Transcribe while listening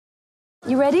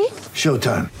You ready?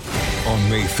 Showtime. On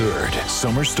May 3rd,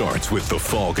 summer starts with The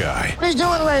Fall Guy. Let's do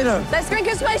it later. Let's drink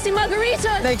a spicy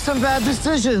margarita. Make some bad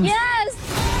decisions. Yes!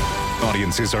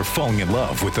 Audiences are falling in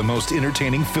love with the most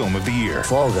entertaining film of the year.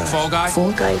 Fall Guy. Fall Guy?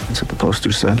 Fall guy. That's what the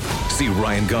poster said. See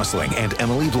Ryan Gosling and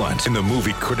Emily Blunt in the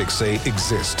movie critics say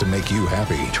exists to make you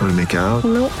happy. Trying to make it out?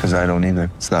 Nope. Because I don't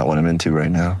either. It's not what I'm into right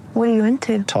now. What are you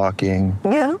into? Talking.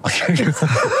 Yeah.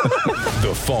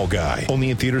 The Fall Guy.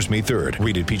 Only in theaters May 3rd.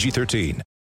 Rated PG-13.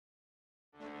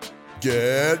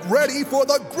 Get ready for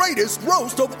the greatest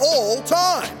roast of all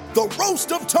time. The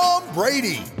Roast of Tom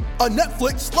Brady. A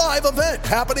Netflix live event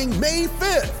happening May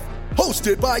 5th.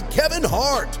 Hosted by Kevin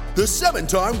Hart. The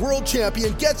 7-time world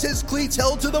champion gets his cleats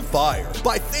held to the fire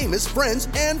by famous friends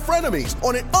and frenemies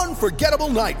on an unforgettable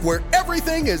night where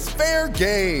everything is fair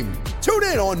game. Tune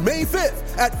in on May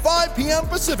 5th at 5 p.m.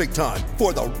 Pacific time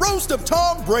for the Roast of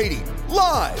Tom Brady.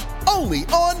 Live only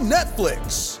on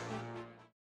Netflix.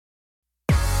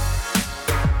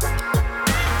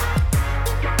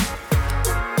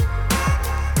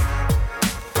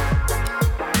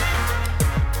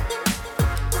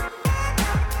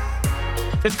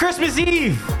 It's Christmas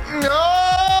Eve.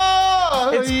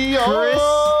 It's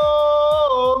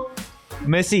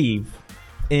Christmas Eve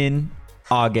in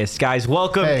August. Guys,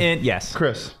 welcome in. Yes.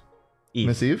 Chris. Eve.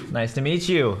 Miss Eve. Nice to meet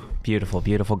you. Beautiful,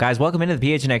 beautiful. Guys, welcome into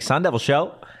the PHNX Sun Devil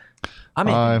Show. I'm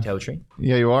Anthony Totri.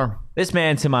 Yeah, you are. This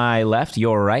man to my left,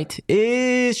 your right,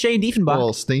 is Shane Diefenbach.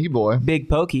 Little stinky boy. Big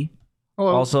Pokey.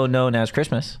 Hello. Also known as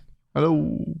Christmas.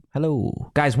 Hello.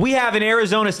 Hello. Guys, we have an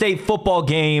Arizona State football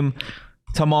game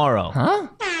tomorrow. Huh?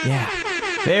 Yeah.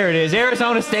 There it is.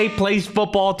 Arizona State plays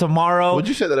football tomorrow. Would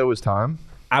you say that it was time?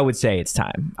 I would say it's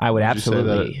time. I would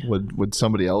absolutely. You say that would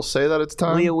somebody else say that it's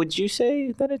time? Leah, would you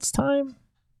say that it's time?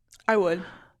 I would.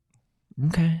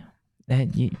 Okay.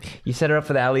 And you set her up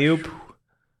for the alley-oop?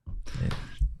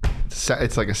 It's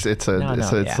like it's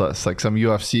like some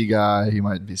UFC guy. He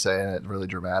might be saying it really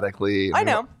dramatically. I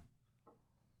know.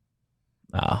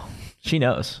 Oh, she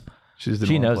knows.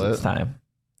 She knows it's time.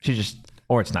 She just,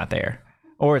 or it's not there.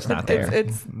 Or it's not there.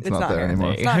 It's not there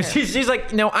anymore. It's not here. She's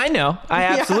like, no, I know. I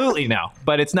absolutely know.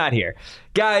 But it's not here.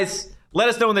 Guys, let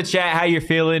us know in the chat how you're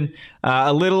feeling.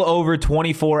 A little over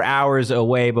 24 hours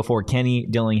away before Kenny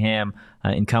Dillingham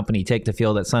and company take the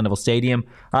field at Sun Devil Stadium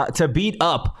to beat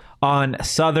up on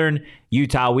Southern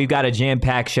Utah. We've got a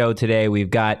jam-packed show today.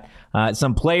 We've got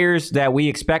some players that we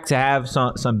expect to have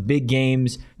some big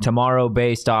games tomorrow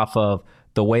based off of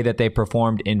the way that they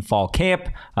performed in fall camp,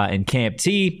 in Camp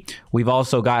T. We've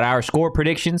also got our score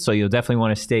predictions, so you'll definitely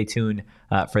want to stay tuned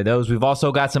for those. We've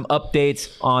also got some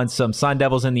updates on some Sun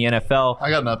Devils in the NFL. I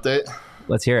got an update.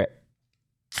 Let's hear it.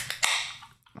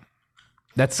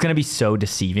 That's going to be so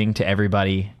deceiving to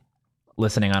everybody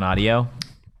listening on audio.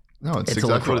 No, it's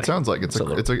exactly what it sounds like. It's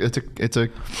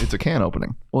a can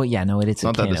opening. Well, yeah, no, it's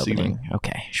a can opening.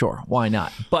 Okay, sure, why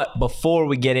not? But before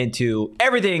we get into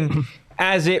everything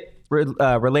as it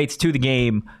relates to the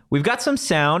game, we've got some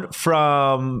sound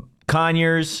from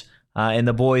Conyers and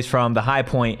the boys from the High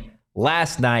Point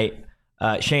last night.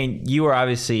 Shane, you were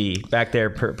obviously back there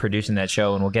producing that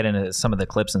show, and we'll get into some of the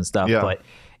clips and stuff. Yeah. But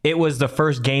it was the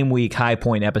first game week High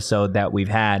Point episode that we've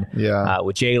had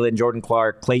with Jalen, Jordan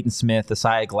Clark, Clayton Smith,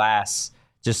 Asaya Glass.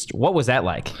 Just what was that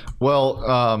like?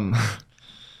 Well,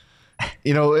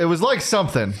 it was like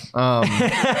something.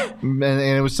 And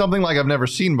it was something like I've never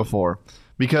seen before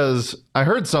because I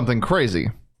heard something crazy,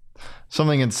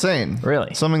 something insane.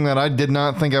 Really? Something that I did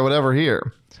not think I would ever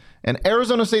hear. An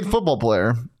Arizona State football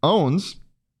player owns,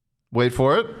 wait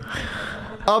for it,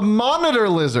 a monitor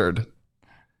lizard.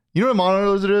 You know what a monitor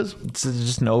lizard is? It's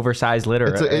just an oversized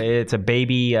litter. It's a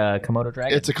baby Komodo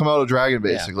dragon. It's a Komodo dragon,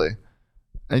 basically. Yeah.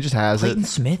 And he just has Clayton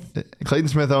Smith? Clayton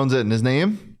Smith owns it, and his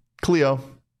name? Cleo.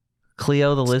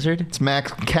 Cleo the lizard? It's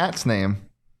Max Cat's name.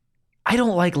 I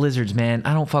don't like lizards, man.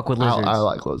 I don't fuck with lizards. I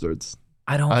like lizards.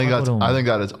 I think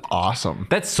that is awesome.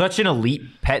 That's such an elite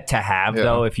pet to have,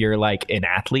 though, if you're like an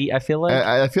athlete, I feel like.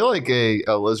 I feel like a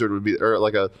lizard would be, or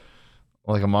like a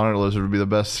monitor lizard would be the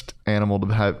best animal to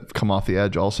have come off the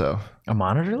edge also. A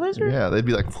monitor lizard? Yeah, they'd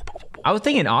be like... I was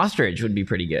thinking ostrich would be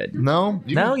pretty good. No?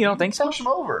 You don't think so? Push them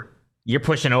over. You're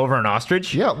pushing over an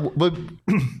ostrich? Yeah, but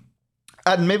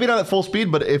maybe not at full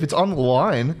speed, but if it's on the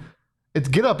line, its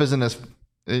get up isn't as...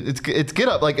 It's get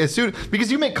up like as soon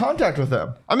because you make contact with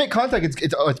them. I make contact.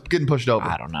 It's getting pushed over.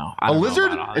 I don't know. A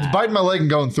lizard, it's biting my leg and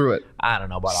going through it. I don't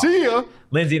know about See ya.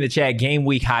 Lindsay in the chat. Game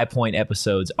week High Point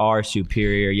episodes are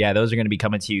superior. Yeah, those are going to be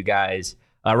coming to you guys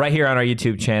right here on our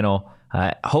YouTube channel.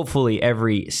 Hopefully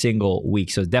every single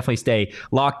week. So definitely stay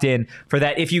locked in for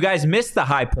that. If you guys missed the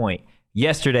High Point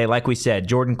yesterday, like we said,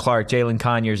 Jordan Clark, Jalen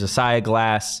Conyers, Asaya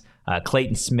Glass,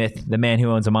 Clayton Smith, the man who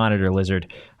owns a monitor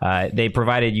lizard. They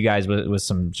provided you guys with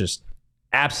some just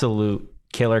absolute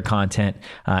killer content.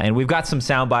 And we've got some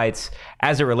sound bites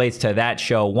as it relates to that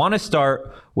show. Want to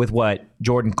start with what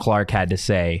Jordan Clark had to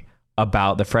say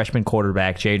about the freshman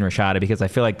quarterback, Jaden Rashada, because I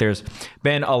feel like there's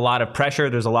been a lot of pressure.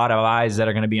 There's a lot of eyes that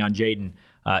are going to be on Jaden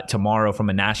tomorrow from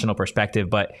a national perspective.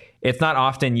 But it's not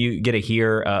often you get to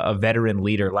hear a veteran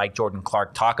leader like Jordan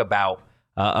Clark talk about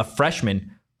a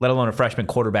freshman, let alone a freshman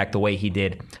quarterback, the way he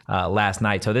did last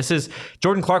night. So this is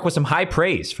Jordan Clark with some high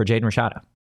praise for Jaden Rashada.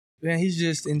 Man, he's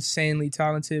just insanely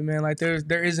talented, man. Like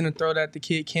there isn't a throw that the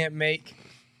kid can't make.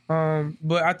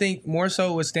 But I think more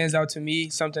so what stands out to me,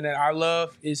 something that I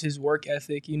love, is his work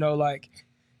ethic. You know, like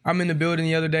I'm in the building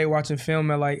the other day watching film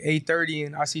at like 8:30,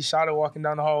 and I see Shada walking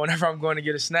down the hall whenever I'm going to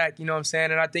get a snack. You know what I'm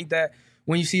saying? And I think that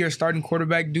when you see your starting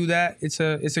quarterback do that, it's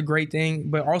a great thing.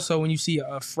 But also when you see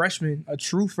a freshman, a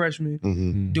true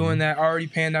freshman, doing that, already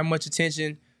paying that much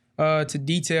attention to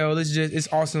detail, it's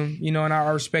awesome. You know, and I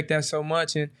respect that so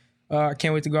much. And I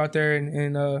can't wait to go out there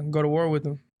and go to war with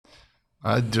them.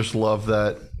 I just love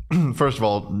that. First of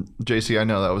all, JC, I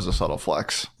know that was a subtle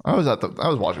flex. I was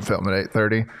watching film at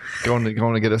 8:30,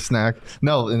 going to get a snack.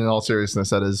 No, in all seriousness,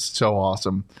 that is so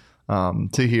awesome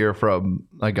to hear from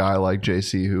a guy like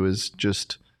JC, who is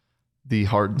just the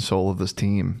heart and soul of this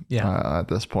team. At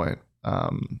this point,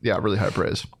 really high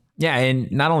praise. Yeah,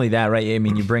 and not only that, right? I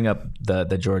mean, you bring up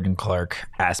the Jordan Clark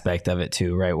aspect of it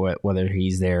too, right? Whether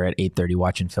he's there at 8:30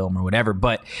 watching film or whatever.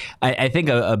 But I think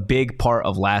a big part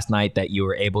of last night that you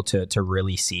were able to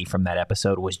really see from that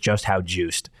episode was just how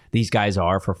juiced these guys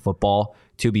are for football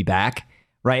to be back,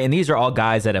 right? And these are all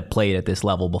guys that have played at this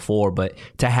level before, but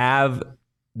to have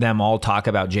them all talk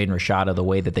about Jaden Rashada the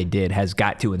way that they did has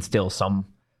got to instill some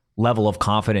level of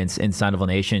confidence in Sun Devil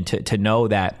Nation to know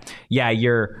that,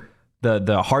 you're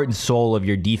the heart and soul of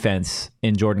your defense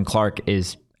in Jordan Clark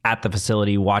is at the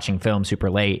facility watching film super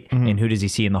late. And who does he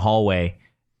see in the hallway?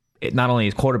 Not only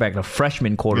is quarterback, a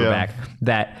freshman quarterback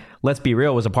that, let's be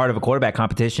real, was a part of a quarterback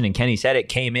competition. And Kenny said it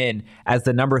came in as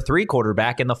the number 3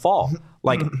 quarterback in the fall.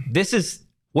 Like, this is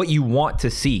what you want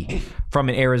to see from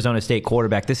an Arizona State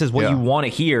quarterback. This is what you want to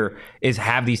hear, is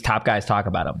have these top guys talk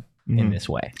about him in this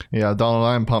way. Yeah, Donald,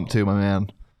 I am pumped too, my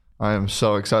man. I am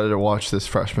so excited to watch this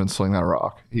freshman sling that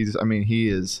rock. He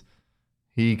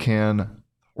can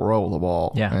throw the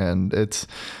ball. Yeah. And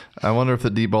I wonder if the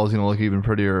deep ball is going to look even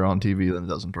prettier on TV than it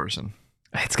does in person.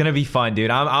 It's going to be fun, dude.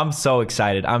 I'm so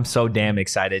excited. I'm so damn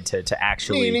excited to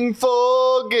actually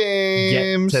meaningful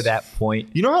games get to that point.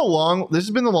 You know how long this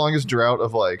has been? The longest drought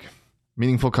of like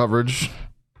meaningful coverage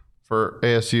for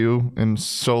ASU in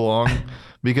so long,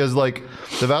 because like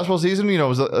the basketball season,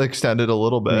 was extended a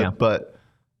little bit, but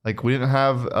like we didn't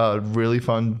have a really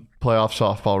fun playoff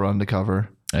softball run to cover.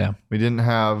 Yeah, we didn't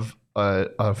have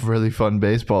a really fun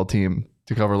baseball team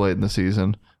to cover late in the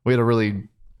season. We had a really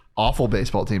awful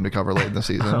baseball team to cover late in the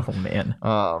season. Oh man.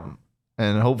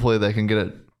 And hopefully they can get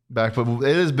it back, but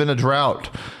it has been a drought,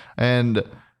 and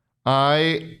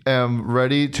I am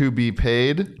ready to be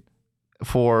paid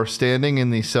for standing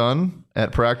in the sun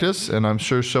at practice, and I'm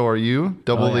sure so are you.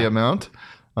 Double the amount,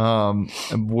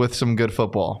 with some good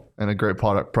football and a great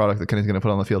product that Kenny's going to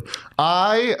put on the field.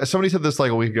 Somebody said this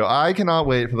like a week ago. I cannot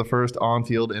wait for the first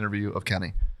on-field interview of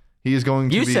Kenny. He is going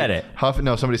to You be said it. huffing.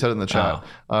 No, somebody said it in the chat.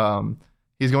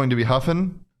 He's going to be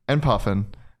huffing and puffing.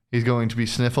 He's going to be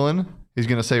sniffling. He's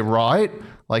going to say right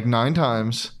like 9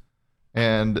 times.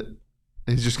 And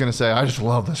he's just going to say, I just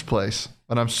love this place.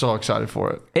 And I'm so excited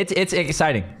for it. It's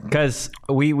exciting because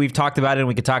we've talked about it, and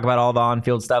we could talk about all the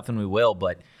on-field stuff, and we will.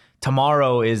 But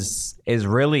tomorrow is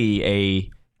really a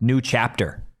new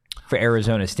chapter for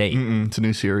Arizona State. It's a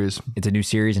new series. It's a new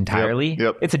series entirely.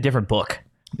 Yep. It's a different book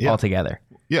altogether.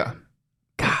 Yeah.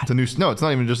 God. It's not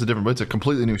even just a different book. It's a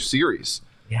completely new series.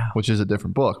 Yeah. Which is a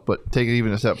different book. But take it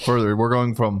even a step further. We're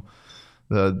going from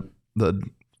the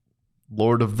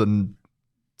Lord of the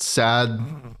Sad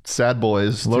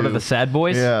Boys. Lord of the Sad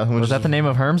Boys? Yeah. Was that the name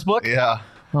of Herm's book? Yeah.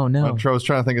 Oh, no. I was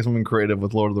trying to think of something creative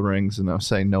with Lord of the Rings, and I was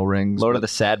saying no rings. Lord of the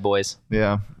Sad Boys.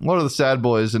 Yeah. Lord of the Sad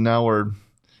Boys, and now we're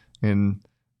in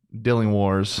Dilling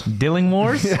Wars. Dilling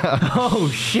Wars? Yeah. Oh,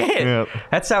 shit. Yep.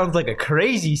 That sounds like a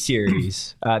crazy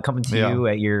series coming to you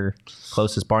at your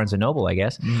closest Barnes & Noble, I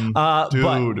guess. Dude.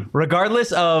 But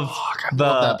regardless of I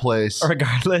love that place.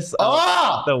 Regardless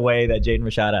of the way that Jaden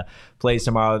Rashada plays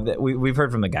tomorrow, we've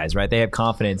heard from the guys, right? They have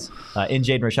confidence in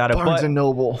Jaden Rashada. Barnes &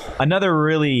 Noble. Another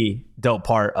really dope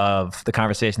part of the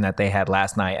conversation that they had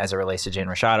last night as it relates to Jaden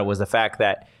Rashada was the fact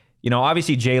that,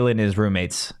 obviously Jalen is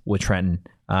roommates with Trenton.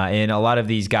 And a lot of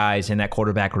these guys in that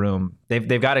quarterback room,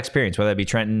 they've got experience, whether it be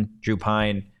Trenton, Drew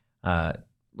Pine,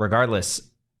 regardless.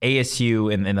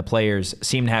 ASU and the players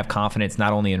seem to have confidence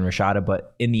not only in Rashada,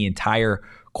 but in the entire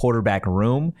quarterback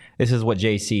room. This is what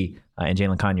JC and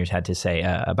Jalen Conyers had to say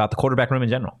about the quarterback room in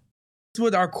general.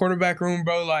 With our quarterback room,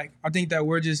 bro, like, I think that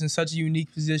we're just in such a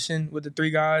unique position with the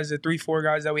 4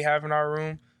 guys that we have in our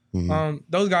room. Mm-hmm.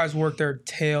 Those guys worked their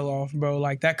tail off, bro.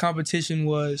 Like, that competition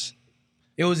was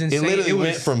insane. It literally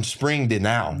went from spring to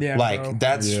now. Yeah, like, bro.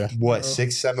 that's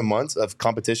 6-7 months of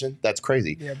competition? That's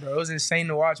crazy. Yeah, bro. It was insane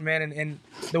to watch, man. And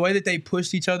the way that they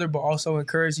pushed each other but also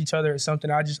encouraged each other is something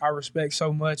I respect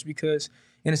so much, because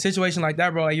in a situation like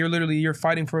that, bro, like, you're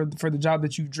fighting for the job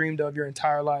that you've dreamed of your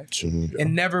entire life. Mm-hmm.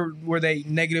 And never were they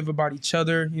negative about each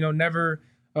other. Never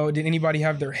did anybody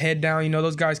have their head down.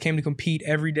 Those guys came to compete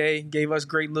every day, gave us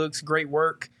great looks, great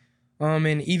work.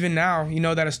 And even now,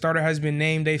 that a starter has been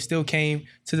named, they still came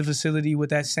to the facility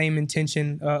with that same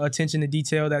attention to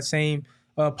detail, that same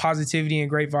positivity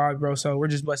and great vibe, bro. So we're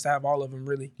just blessed to have all of them,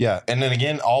 really. Yeah, and then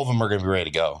again, all of them are going to be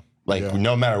ready to go. Like,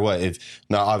 no matter what.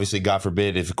 Obviously, God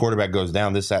forbid, if a quarterback goes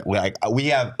down, we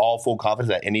have all full confidence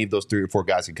that any of those 3 or 4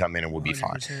 guys can come in and we'll be 100%.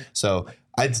 Fine. So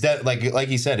it's that, like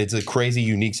you said, it's a crazy,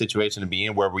 unique situation to be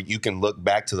in, where you can look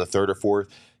back to the 3rd or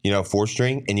 4th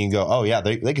string, and you can go, oh yeah,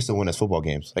 they can still win us football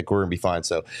games. Like, we're gonna be fine.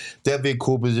 So that'd be a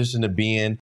cool position to be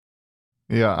in.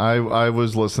 Yeah, I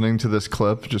was listening to this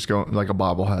clip, just going like a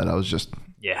bobblehead. I was just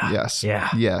yes,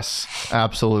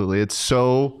 absolutely. It's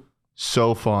so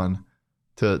fun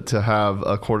to have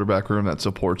a quarterback room that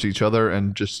supports each other,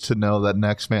 and just to know that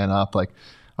next man up, like,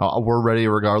 we're ready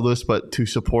regardless, but to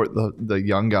support the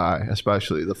young guy,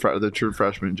 especially the true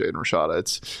freshman Jaden Rashada,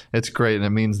 it's great, and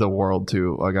it means the world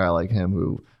to a guy like him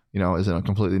who is in a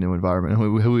completely new environment.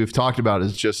 Who we've talked about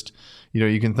is just,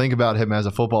 you can think about him as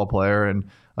a football player and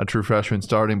a true freshman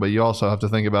starting, but you also have to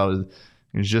think about it.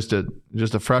 He's just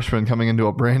a freshman coming into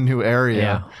a brand new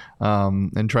area,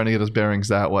 and trying to get his bearings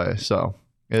that way. So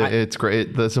it's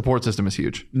great. The support system is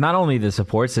huge. Not only the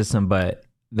support system, but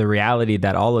the reality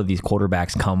that all of these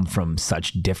quarterbacks come from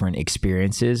such different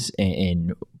experiences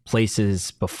in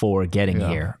places before getting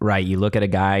here, right? You look at a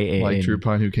guy like Drew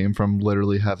Pine, who came from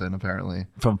literally heaven, apparently.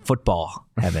 From football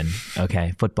heaven.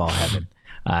 Okay, football heaven.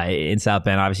 In South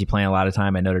Bend, obviously playing a lot of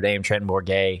time at Notre Dame. Trenton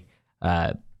Bourguet,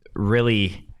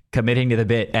 really committing to the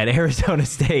bit at Arizona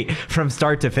State from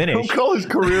start to finish. Don't call his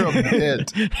career a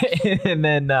bit. And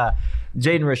then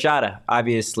Jaden Rashada,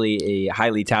 obviously a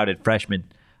highly touted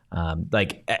freshman.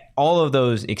 Like, all of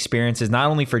those experiences, not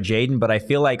only for Jaden, but I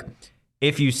feel like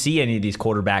if you see any of these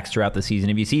quarterbacks throughout the season,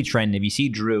 if you see Trenton, if you see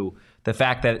Drew, the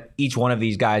fact that each one of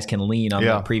these guys can lean on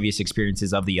the previous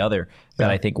experiences of the other, that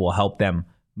I think will help them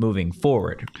moving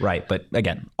forward, right? But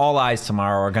again, all eyes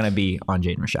tomorrow are going to be on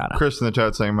Jaden Rashada. Chris in the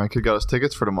chat saying, my kid got us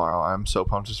tickets for tomorrow. I'm so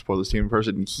pumped to support this team in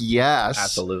person. Yes.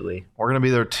 Absolutely. We're going to be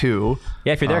there too.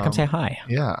 Yeah, if you're there, come say hi.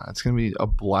 Yeah, it's going to be a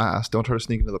blast. Don't try to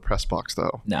sneak into the press box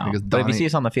though. No, because but if you see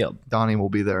us on the field. Donnie will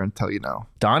be there and tell you no.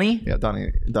 Donnie? Yeah,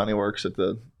 Donnie works at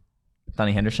the...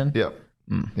 Donnie Henderson? Yep.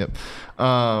 Yep.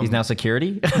 He's now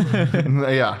security.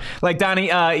 Yeah. Like, Donnie,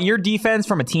 your defense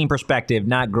from a team perspective,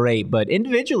 not great, but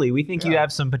individually, we think you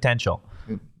have some potential.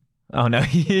 Oh, no.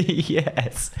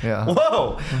 Yes. Yeah.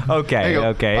 Whoa. Okay.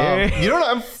 Okay. You know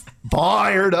what I'm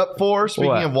fired up for?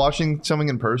 Speaking of watching something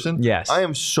in person. Yes. I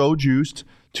am so juiced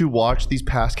to watch these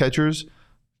pass catchers.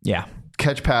 Yeah.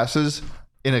 Catch passes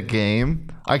in a game.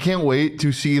 I can't wait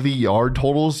to see the yard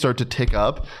totals start to tick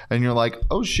up, and you're like,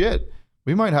 oh shit.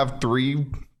 We might have three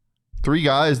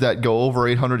guys that go over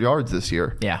 800 yards this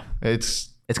year. Yeah. It's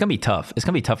going to be tough. It's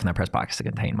going to be tough in that press box to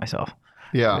contain myself.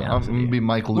 Yeah. I'm going to be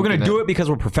Mike Luke. We're going to do it because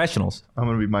we're professionals. I'm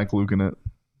going to be Mike Luke in it.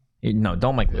 No,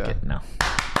 don't Mike Luke it. No.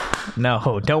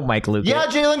 No, don't Mike Luke it. Yeah,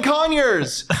 Jalen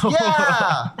Conyers.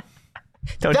 Yeah.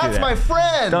 Don't do that. That's my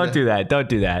friend. Don't do that. Don't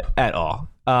do that at all.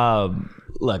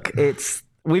 Look,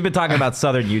 we've been talking about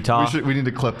Southern Utah. We need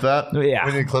to clip that. Yeah.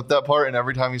 We need to clip that part, and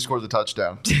every time he scores a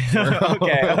touchdown.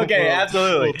 Okay,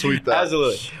 absolutely. We'll tweet that.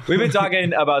 Absolutely. We've been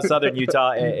talking about Southern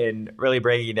Utah and really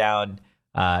breaking down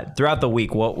throughout the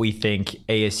week what we think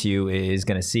ASU is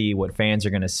going to see, what fans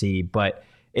are going to see. But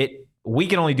we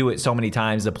can only do it so many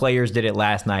times. The players did it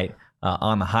last night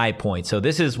on the high point. So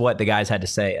this is what the guys had to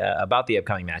say about the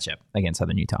upcoming matchup against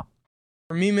Southern Utah.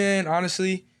 For me, man,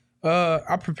 honestly,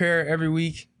 I prepare every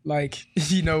week. Like,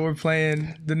 we're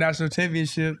playing the national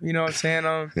championship, you know what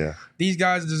I'm saying? These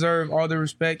guys deserve all the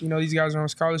respect. These guys are on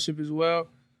scholarship as well.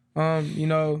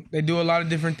 They do a lot of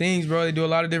different things, bro. They do a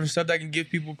lot of different stuff that can give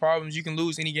people problems. You can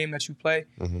lose any game that you play.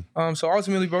 Mm-hmm. So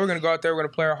ultimately, bro, we're going to go out there. We're going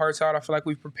to play our hearts out. I feel like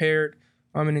we've prepared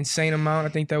an insane amount.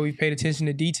 I think that we've paid attention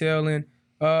to detail, and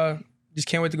just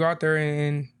can't wait to go out there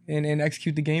and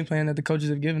execute the game plan that the coaches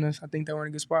have given us. I think that we're in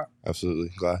a good spot.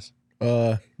 Absolutely. Glass.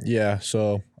 Yeah.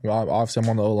 So obviously I'm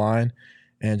on the O-line,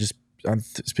 and just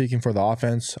speaking for the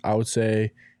offense, I would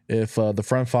say if the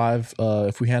front five,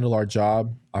 if we handle our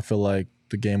job, I feel like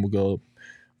the game will go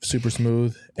super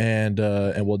smooth, and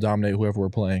we'll dominate whoever we're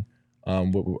playing,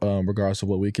 regardless of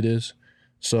what week it is.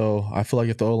 So I feel like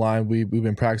if the O-line, we've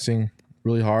been practicing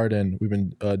really hard, and we've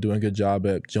been doing a good job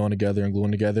at gelling together and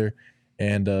gluing together.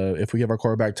 And if we give our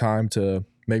quarterback time to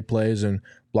make plays and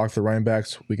block the running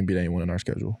backs, we can beat anyone in our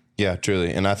schedule. Yeah,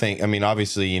 truly. And I think,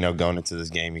 obviously, going into this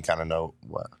game, you kind of know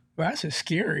what. Glass is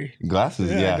scary.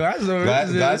 Glasses, yeah.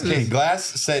 Glass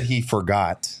said he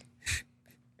forgot.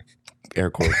 Air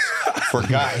quotes.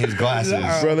 Forgot his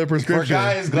glasses. Brother, prescription.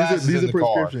 Forgot his glasses These in are the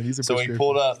car. prescription. So he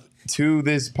pulled up to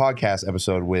this podcast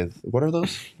episode with, what are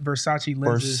those? Versace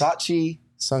lenses. Versace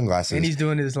sunglasses. And he's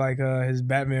doing his his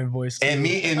Batman voice too. And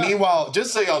meanwhile,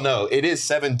 just so y'all know, it is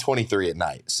 7:23 at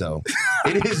night, so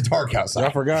it is dark outside.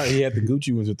 I forgot he had the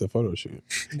Gucci ones at the photo shoot.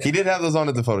 He did have those on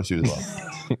at the photo shoot as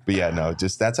well. But yeah, no,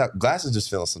 just that's how Glass is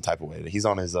just feeling some type of way. He's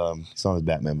on his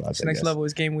Batman vibes. It's next level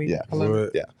is game week. Yeah, I love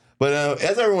it. Yeah. But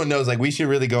as everyone knows, we should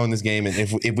really go in this game, and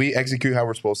if we execute how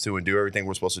we're supposed to and do everything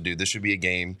we're supposed to do, this should be a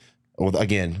game. With,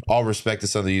 again, all respect to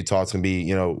Southern Utah, it's gonna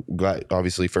be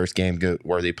obviously first game, good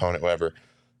worthy opponent, whatever.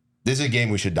 This is a game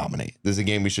we should dominate. This is a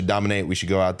game we should dominate. We should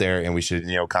go out there and we should,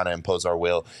 kind of impose our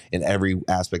will in every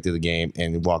aspect of the game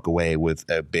and walk away with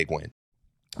a big win.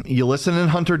 You listening,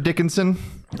 Hunter Dickinson?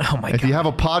 Oh my God. If you have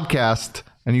a podcast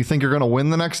and you think you're going to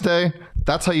win the next day,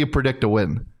 that's how you predict a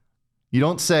win. You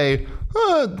don't say,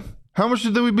 how much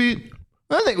did we beat?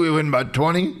 I think we win by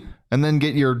 20. And then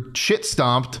get your shit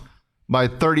stomped by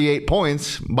 38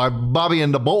 points by Bobby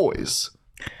and the boys.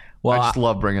 Well, I just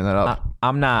love bringing that up.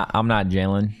 I'm not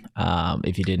Jalen.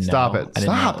 If you didn't Stop know, it.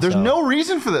 Stop. There's no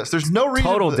reason for this. There's no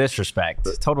reason. Total disrespect.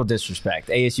 Total disrespect.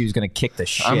 ASU is going to kick the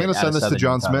shit. I'm going to out send of this to Southern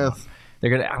John Utah. Smith. They're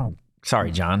going to.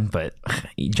 Sorry, John, but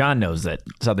John knows that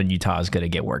Southern Utah is going to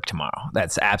get work tomorrow.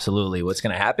 That's absolutely what's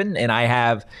going to happen. And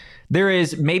there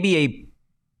is maybe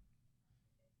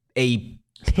a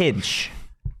pinch.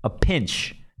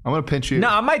 I'm going to pinch you. No,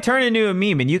 I might turn into a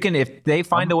meme, and you can, if they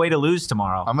find a way to lose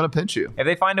tomorrow. I'm going to pinch you. If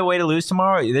they find a way to lose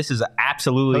tomorrow, this is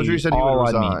absolutely you said you all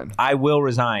would on resign. me. I will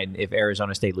resign if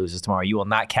Arizona State loses tomorrow. You will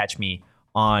not catch me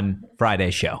on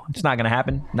Friday's show. It's not going to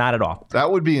happen. Not at all.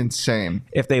 That would be insane.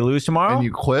 If they lose tomorrow. And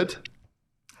you quit?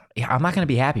 Yeah, I'm not going to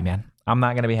be happy, man. I'm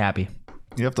not going to be happy.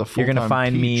 You have to You're going to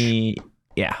find me.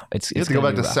 Yeah. You have to go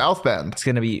back to South Bend. It's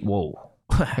going to be, whoa.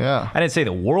 Yeah. I didn't say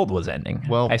the world was ending.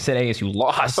 Well, I said ASU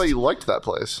lost. I thought you liked that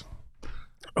place.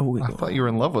 Oh, I thought you were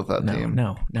in love with that team.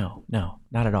 No,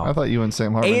 not at all. I thought you and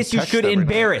Sam Hartman ASU should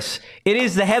embarrass. It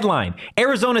is the headline.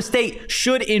 Arizona State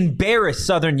should embarrass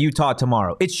Southern Utah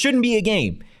tomorrow. It shouldn't be a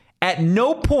game. At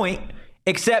no point,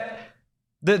 except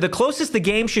the closest the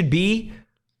game should be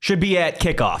at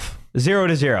kickoff,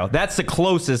 0-0. That's the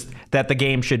closest that the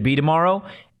game should be tomorrow.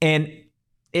 And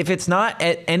if it's not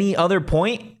at any other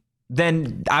point,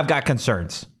 then I've got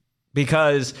concerns.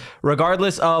 Because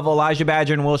regardless of Elijah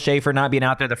Badger and Will Schaefer not being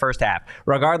out there the first half,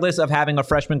 regardless of having a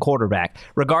freshman quarterback,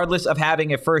 regardless of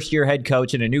having a first-year head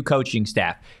coach and a new coaching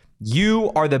staff,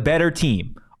 you are the better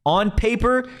team. On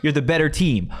paper, you're the better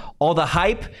team. All the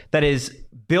hype that is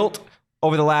built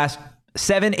over the last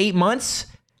 7-8 months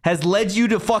has led you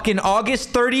to fucking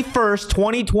August 31st,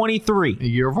 2023. The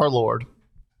year of our Lord.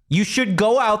 You should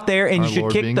go out there and Our you should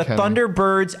Lord kick being the Kenny.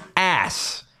 Thunderbirds'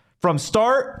 ass from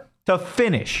start to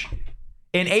finish.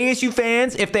 And ASU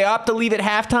fans, if they opt to leave at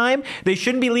halftime, they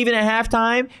shouldn't be leaving at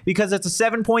halftime because it's a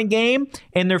 7-point game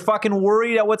and they're fucking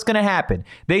worried at what's going to happen.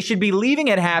 They should be leaving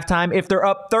at halftime if they're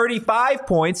up 35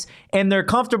 points and they're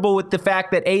comfortable with the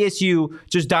fact that ASU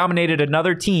just dominated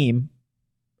another team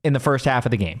in the first half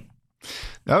of the game.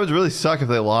 That would really suck if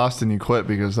they lost and you quit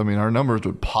because, our numbers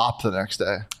would pop the next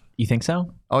day. You think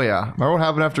so? Oh, yeah. Remember what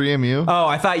happened after EMU? Oh,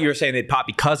 I thought you were saying they'd pop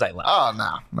because I left.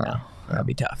 Oh, no. That'd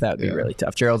be tough. That would be really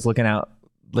tough. Gerald's looking out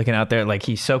there like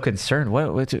he's so concerned.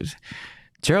 What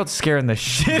Gerald's scaring the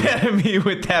shit out of me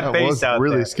with that face was out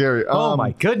really there. scary. Oh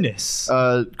my goodness.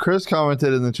 Chris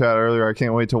commented in the chat earlier, I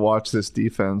can't wait to watch this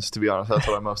defense. To be honest, that's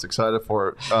what I'm most excited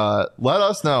for. Let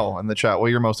us know in the chat what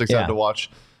you're most excited to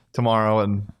watch tomorrow.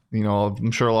 And,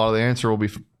 I'm sure a lot of the answer will be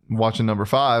watching number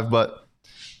 5, but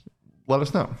let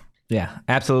us know. Yeah,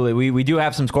 absolutely. We do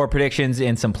have some score predictions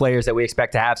and some players that we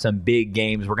expect to have some big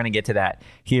games. We're going to get to that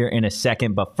here in a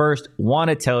second. But first, want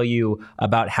to tell you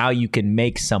about how you can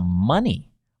make some money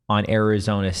on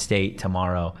Arizona State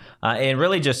tomorrow. And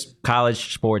really just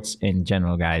college sports in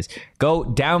general, guys. Go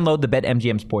download the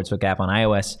BetMGM Sportsbook app on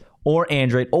iOS or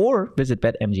Android, or visit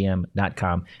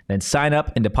betmgm.com. Then sign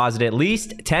up and deposit at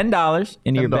least $10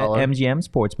 into your BetMGM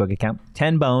sportsbook account.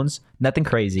 10 bones, nothing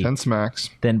crazy. 10 smacks.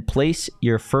 Then place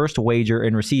your first wager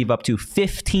and receive up to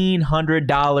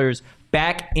 $1,500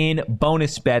 back in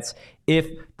bonus bets if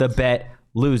the bet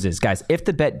loses. Guys, if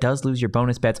the bet does lose, your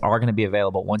bonus bets are going to be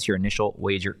available once your initial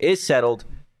wager is settled.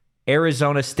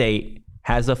 Arizona State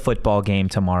has a football game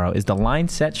tomorrow. Is the line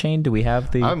set, Shane? Do we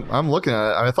have the... I'm looking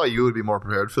at it. I thought you would be more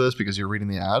prepared for this because you're reading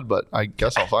the ad, but I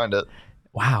guess I'll find it.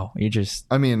 Wow, you just...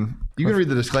 I mean, you can read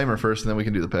the disclaimer first, and then we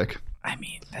can do the pick. I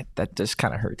mean, that just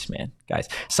kind of hurts, man. Guys,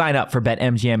 sign up for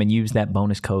BetMGM and use that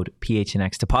bonus code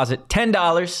PHNX. Deposit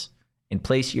 $10 and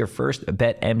place your first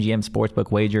BetMGM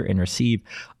sportsbook wager and receive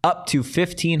up to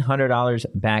 $1,500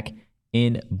 back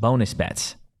in bonus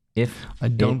bets. If I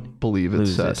don't believe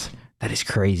it's set. That is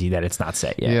crazy that it's not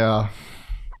set yet. Yeah.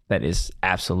 That is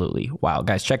absolutely wild.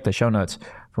 Guys, check the show notes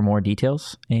for more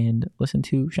details and listen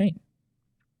to Shane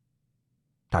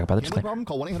talk about the disclaimer. Problem?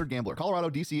 Call 1-800-GAMBLER. Colorado,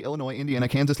 D.C., Illinois, Indiana,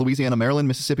 Kansas, Louisiana, Maryland,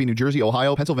 Mississippi, New Jersey,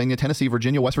 Ohio, Pennsylvania, Tennessee,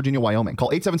 Virginia, West Virginia, Wyoming.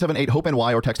 Call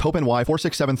 877-8-HOPE-NY or text HOPE-NY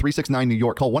 467-369 New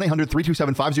York. Call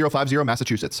 1-800-327-5050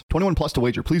 Massachusetts. 21 plus to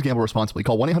wager. Please gamble responsibly.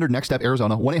 Call 1-800-NEXT-STEP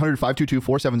Arizona.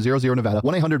 1-800-522-4700 Nevada.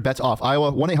 1-800-BETS-OFF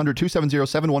Iowa.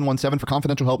 1-800-270-7117 for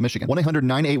confidential help Michigan.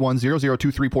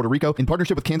 1-800-981-0023 Puerto Rico. In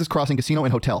partnership with Kansas Crossing Casino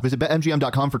and Hotel. Visit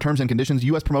BetMGM.com for terms and conditions.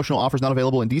 U.S. promotional offers not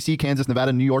available in D.C., Kansas,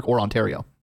 Nevada, New York, or Ontario.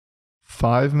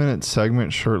 5-minute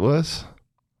segment shirtless?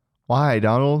 Why,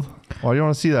 Donald? Why do you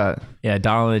want to see that? Yeah,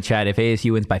 Donald in the chat. If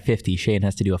ASU wins by 50, Shane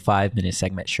has to do a 5-minute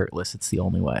segment shirtless. It's the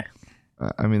only way.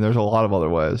 I mean, there's a lot of other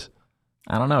ways.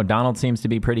 I don't know. Donald seems to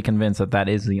be pretty convinced that that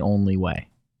is the only way.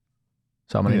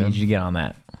 So I'm going to need you to get on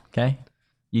that. Okay?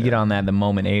 You get on that the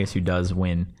moment ASU does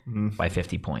win by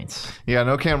 50 points. Yeah,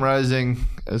 no Cam Rising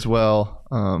as well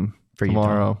for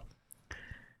tomorrow.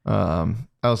 I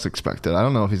was expected. I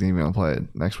don't know if he's even going to play it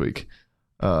next week.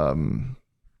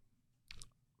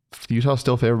 Utah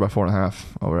still favored by 4.5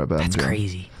 over at BetMGM. That's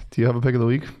crazy. Do you have a pick of the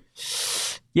week?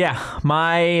 Yeah,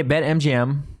 my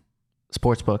BetMGM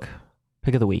sportsbook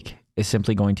pick of the week is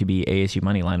simply going to be ASU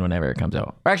money line whenever it comes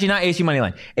out. Or actually, not ASU money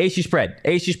line. ASU spread.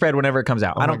 ASU spread whenever it comes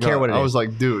out. I don't care what it is. I was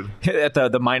like, dude. At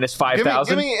the minus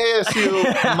 5,000. Give me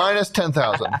ASU minus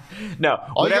 10,000. No.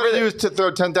 All you gotta do is to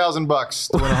throw $10,000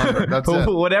 to win 100. That's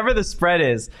it. Whatever the spread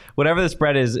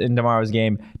is in tomorrow's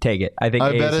game, take it. I think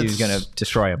ASU is going to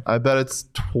destroy him. I bet it's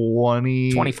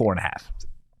 24.5.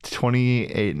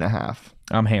 28.5.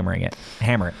 I'm hammering it.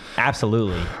 Hammer it.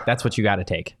 Absolutely. That's what you got to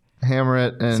take. Hammer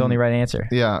it. And, it's the only right answer.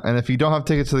 Yeah, and if you don't have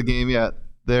tickets to the game yet,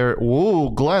 whoa,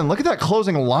 Glenn, look at that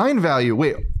closing line value.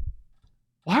 Wait,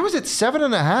 why was it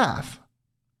 7.5?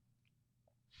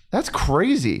 That's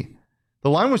crazy. The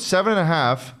line was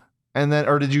 7.5, and then,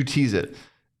 or did you tease it?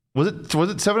 Was it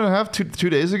 7.5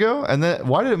 two days ago? And then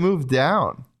why did it move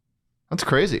down? That's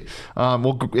crazy.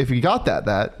 Well, if you got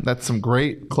that's some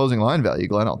great closing line value,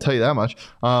 Glenn. I'll tell you that much.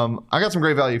 I got some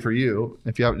great value for you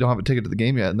if you don't have a ticket to the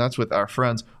game yet, and that's with our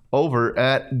friends over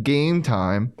at Game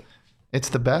Time. It's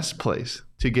the best place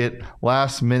to get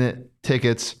last minute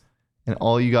tickets, and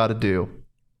all you got to do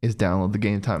is download the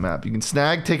Game Time app. You can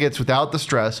snag tickets without the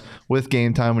stress with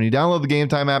Game Time. When you download the Game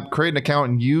Time app, create an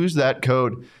account and use that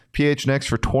code PHNX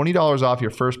for $20 off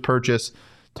your first purchase.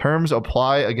 Terms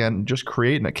apply. Again, just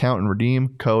create an account and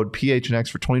redeem code PHNX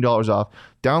for $20 off.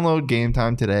 Download Game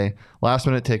Time today. Last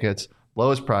minute tickets,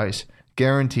 lowest price,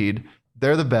 guaranteed.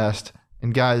 They're the best.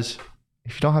 And guys,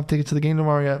 if you don't have tickets to the game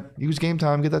tomorrow yet, use Game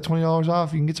Time. Get that $20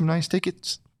 off. You can get some nice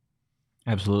tickets.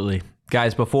 Absolutely.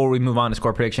 Guys, before we move on to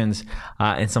score predictions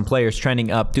and some players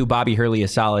trending up, do Bobby Hurley a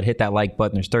solid. Hit that like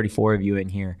button. There's 34 of you in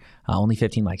here. Only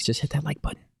 15 likes. Just hit that like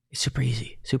button. It's super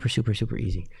easy. Super, super, super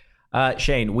easy.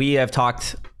 Shane, we have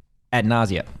talked ad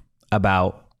nauseum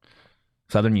about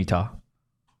Southern Utah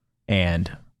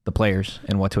and the players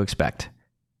and what to expect.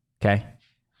 Okay?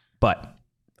 But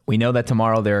we know that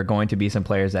tomorrow there are going to be some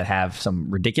players that have some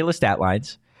ridiculous stat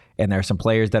lines, and there are some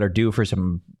players that are due for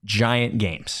some giant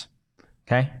games.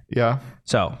 Okay? Yeah.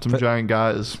 So some giant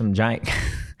guys. Some giant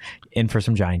in for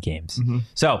some giant games. Mm-hmm.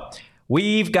 So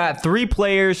we've got 3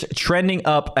 players trending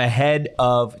up ahead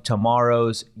of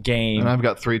tomorrow's game. And I've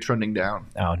got 3 trending down.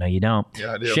 Oh, no, you don't.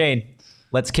 Yeah, I do. Shane,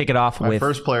 let's kick it off with... My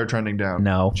first player trending down.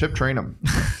 No. Chip Trainum.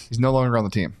 He's no longer on the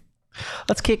team.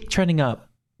 Let's kick trending up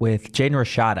with Jaden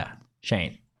Rashada.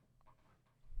 Shane.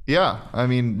 Yeah, I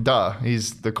mean, duh.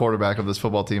 He's the quarterback of this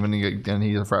football team, and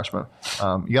he's a freshman.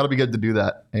 You got to be good to do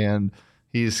that. And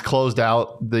he's closed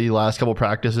out the last couple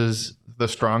practices the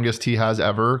strongest he has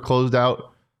ever closed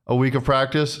out a week of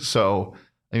practice. So,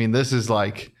 I mean, this is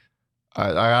like,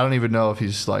 I don't even know if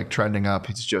he's like trending up.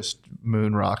 He's just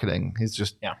moon rocketing. He's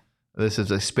just this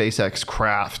is a SpaceX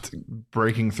craft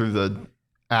breaking through the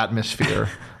atmosphere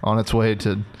on its way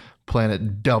to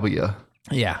planet W.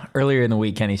 Yeah. Earlier in the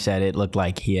week, Kenny said it looked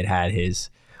like he had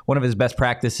one of his best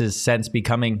practices since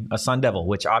becoming a Sun Devil,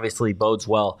 which obviously bodes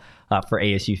well for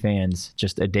ASU fans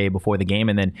just a day before the game.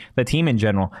 And then the team in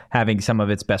general having some of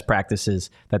its best practices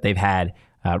that they've had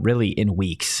really in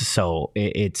weeks. So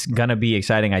it's going to be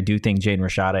exciting. I do think Jaden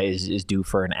Rashada is due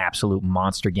for an absolute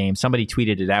monster game. Somebody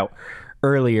tweeted it out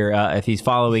earlier, if he's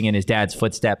following in his dad's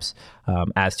footsteps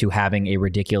as to having a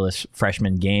ridiculous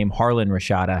freshman game. Harlan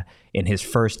Rashada in his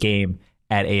first game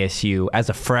at ASU as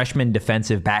a freshman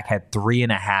defensive back had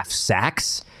 3.5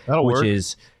 sacks, which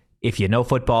is, if you know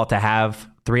football, to have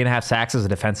 3.5 sacks as a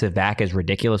defensive back is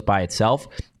ridiculous by itself,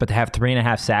 but to have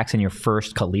 3.5 sacks in your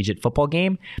first collegiate football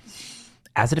game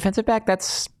as a defensive back,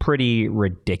 that's pretty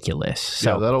ridiculous.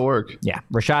 So yeah, that'll work. Yeah,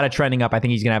 Rashada trending up. I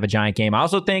think he's going to have a giant game. I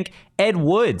also think Ed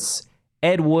Woods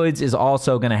is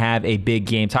also going to have a big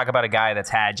game. Talk about a guy that's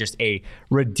had just a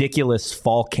ridiculous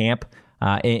fall camp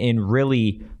and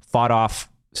really fought off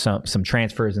some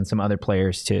transfers and some other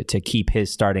players to keep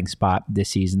his starting spot this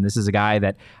season. This is a guy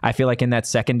that I feel like in that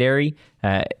secondary,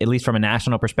 at least from a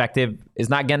national perspective, is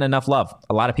not getting enough love.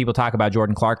 A lot of people talk about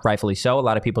Jordan Clark, rightfully so. A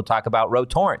lot of people talk about Ro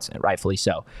Torrance, rightfully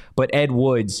so. But Ed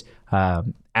Woods,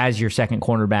 as your second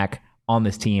cornerback on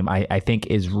this team, I think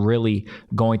is really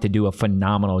going to do a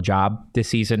phenomenal job this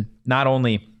season. Not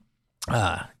only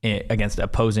against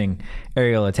opposing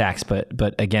aerial attacks,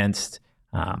 but against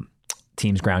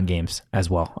teams' ground games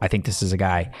as well. I think this is a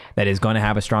guy that is going to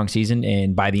have a strong season,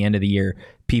 and by the end of the year,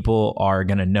 people are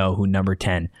going to know who number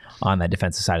 10 on that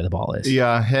defensive side of the ball is.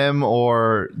 Yeah, him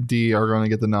or D are going to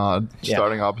get the nod,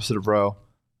 starting opposite of Rowe.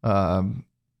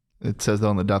 It says that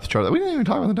on the depth chart. We didn't even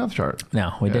talk about the depth chart.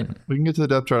 No, we didn't. We can get to the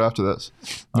depth chart after this.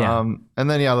 Yeah. And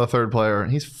then, the third player,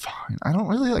 he's fine. I don't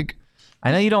really like...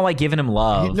 I know you don't like giving him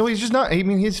love. No, he's just not... I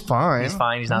mean, he's fine. He's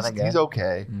fine. He's not that good. He's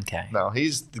okay. Okay. No,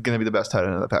 he's going to be the best tight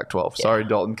end of the Pac-12. Sorry,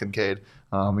 Dalton Kincaid.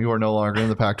 You are no longer in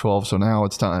the Pac-12, so now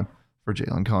it's time for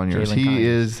Jalen Conyers. He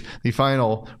is the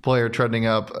final player trending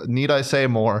up. Need I say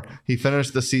more? He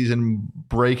finished the season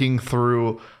breaking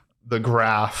through the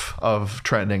graph of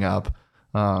trending up,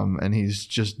 and he's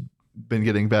just been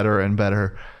getting better and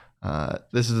better.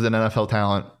 This is an NFL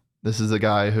talent. This is a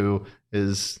guy who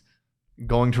is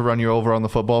going to run you over on the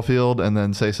football field and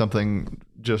then say something,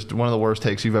 just one of the worst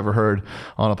takes you've ever heard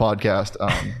on a podcast.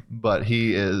 But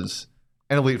he is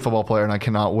an elite football player, and I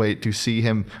cannot wait to see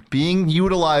him being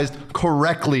utilized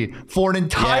correctly for an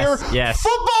entire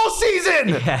football season.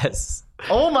 Yes.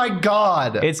 Oh my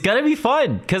God. It's going to be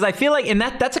fun because I feel like, and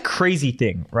that's a crazy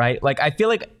thing, right? Like, I feel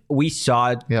like we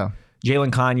saw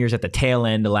Jalen Conyers at the tail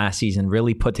end of last season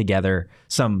really put together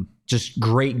some just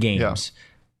great games.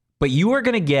 But you are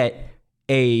going to get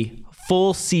a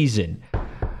full season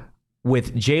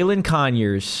with Jalen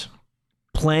Conyers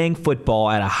playing football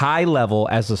at a high level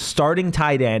as a starting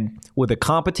tight end with a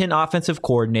competent offensive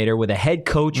coordinator, with a head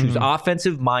coach who's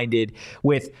offensive minded,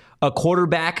 with a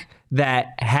quarterback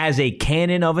that has a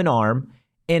cannon of an arm.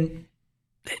 And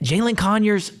Jalen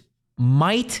Conyers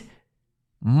might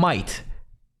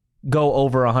go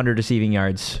over 100 receiving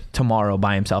yards tomorrow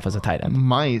by himself as a tight end.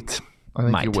 I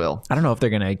think he will. I don't know if they're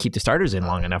going to keep the starters in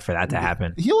long enough for that to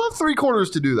happen. He'll have 3 quarters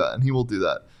to do that, and he will do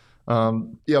that.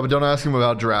 But don't ask him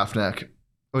about giraffe neck.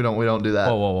 We don't do that.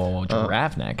 Whoa.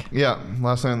 Giraffe neck? Yeah,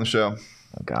 last night on the show.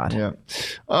 Oh, God. Yeah.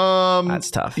 That's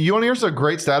tough. You want to hear some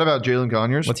great stat about Jalen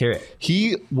Conyers? Let's hear it.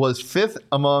 He was 5th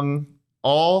among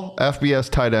all FBS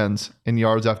tight ends in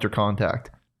yards after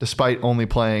contact, despite only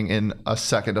playing in a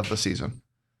second of the season.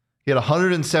 He had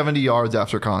 170 yards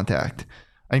after contact.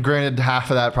 And granted,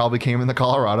 half of that probably came in the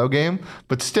Colorado game,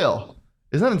 but still,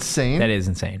 isn't that insane? That is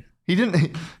insane. He's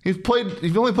only played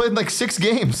in like 6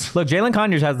 games. Look, Jalen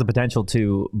Conyers has the potential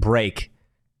to break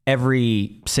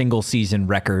every single season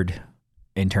record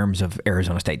in terms of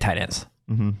Arizona State tight ends.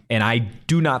 And I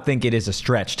do not think it is a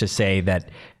stretch to say that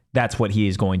that's what he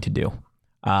is going to do.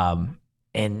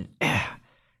 And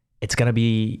it's going to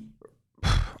be...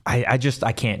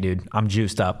 I can't, dude. I'm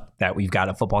juiced up that we've got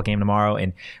a football game tomorrow,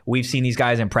 and we've seen these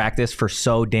guys in practice for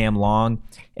so damn long.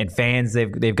 And fans,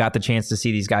 they've got the chance to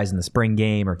see these guys in the spring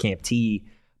game or Camp T.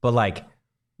 But like,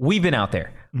 we've been out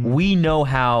there. We know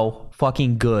how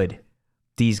fucking good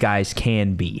these guys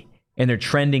can be, and they're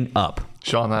trending up.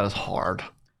 Sean, that is hard.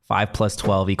 5 +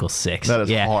 12 = 6. That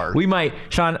is hard. We might,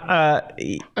 Sean.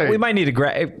 We might need a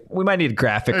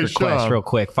graphic request real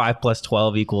quick. 5 +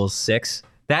 12 = 6.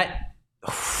 That.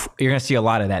 You're going to see a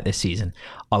lot of that this season,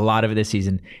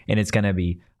 and it's going to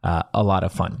be a lot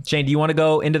of fun. Shane, do you want to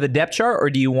go into the depth chart,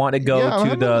 or do you want to go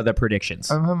to the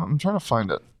predictions? I'm trying to find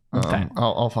it. Okay.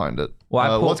 I'll find it.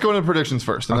 Well, let's go into predictions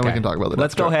first, and then we can talk about it.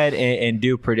 Let's go ahead and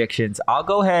do predictions. I'll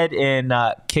go ahead and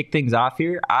kick things off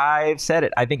here. I've said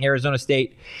it. I think Arizona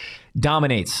State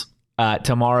dominates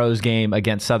tomorrow's game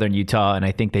against Southern Utah, and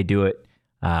I think they do it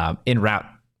in route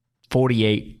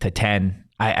 48-10.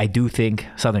 I do think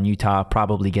Southern Utah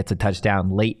probably gets a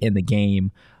touchdown late in the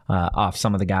game off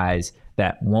some of the guys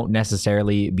that won't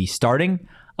necessarily be starting.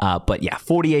 But yeah,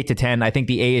 48-10. I think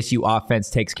the ASU offense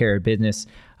takes care of business.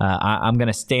 I'm going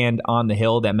to stand on the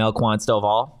hill that Melquan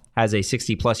Stovall has a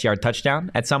 60-plus yard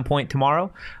touchdown at some point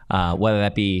tomorrow, whether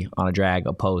that be on a drag,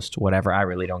 a post, whatever. I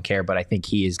really don't care, but I think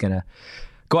he is going to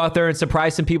go out there and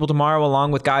surprise some people tomorrow,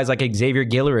 along with guys like Xavier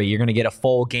Guillory. You're going to get a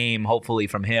full game, hopefully,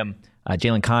 from him.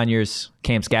 Jalen Conyers,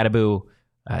 Cam Scadaboo,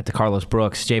 DeCarlos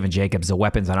Brooks, Javen Jacobs, the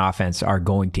weapons on offense are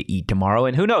going to eat tomorrow.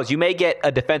 And who knows, you may get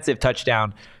a defensive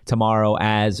touchdown tomorrow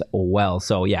as well.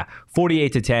 So yeah,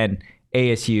 48-10,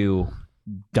 ASU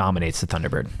dominates the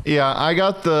Thunderbird. Yeah, I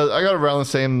got around the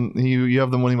same. You have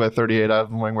them winning by 38. I have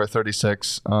them winning by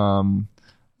 36. I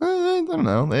don't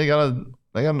know. They got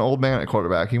an old man at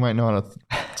quarterback. He might know how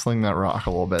to sling that rock a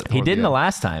little bit. He didn't the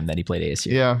last time that he played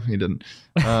ASU. Yeah, he didn't.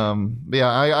 But yeah,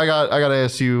 I got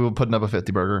ASU putting up a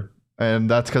 50 burger. And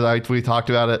that's because we talked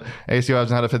about it. ASU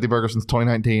hasn't had a 50 burger since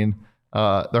 2019.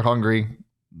 They're hungry.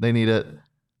 They need it.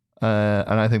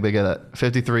 And I think they get it.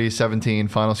 53-17,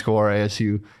 final score.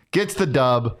 ASU gets the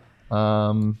dub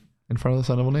in front of the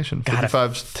Sun Devil Nation.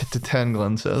 55-10,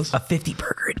 Glenn says. A 50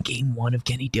 burger in game 1 of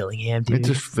Kenny Dillingham, dude.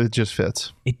 It just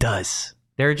fits. It does.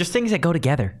 There are just things that go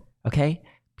together, okay?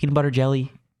 Peanut butter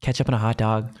jelly, ketchup and a hot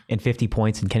dog, and 50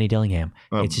 points in Kenny Dillingham.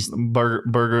 It's just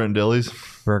burger and Dillies.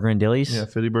 Burger and Dillies? Yeah,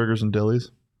 50 burgers and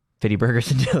Dillies. 50 burgers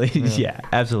and Dillies. Yeah,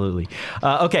 absolutely.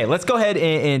 Okay, let's go ahead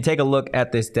and take a look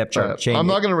at this depth chart. I'm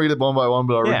not going to read it one by one,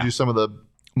 but I'll read you some of the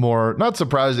more, not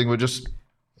surprising, but just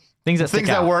things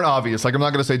that weren't obvious. Like, I'm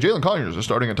not going to say Jalen Conyers is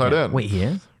starting at tight end. Wait, he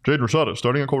is? Jade Rosado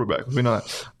starting at quarterback. We know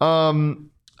that.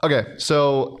 Okay,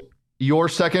 so your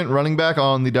second running back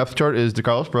on the depth chart is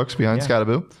DeCarlos Brooks behind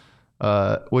Scadaboo.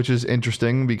 Which is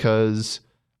interesting because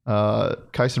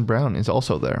Kyson Brown is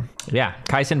also there. Yeah,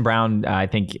 Kyson Brown, I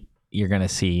think you're going to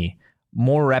see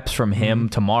more reps from him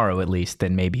tomorrow, at least,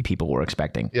 than maybe people were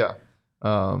expecting. Yeah.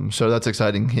 So that's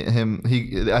exciting.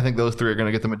 I think those three are going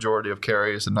to get the majority of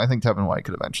carries, and I think Tevin White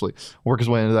could eventually work his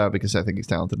way into that because I think he's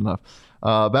talented enough.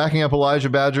 Backing up Elijah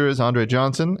Badger is Andre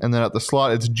Johnson, and then at the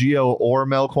slot, it's Gio or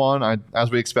Melquan. As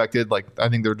we expected, I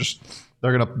think they're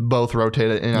going to both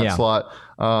rotate it in that slot.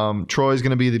 Troy's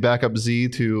going to be the backup Z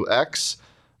to X,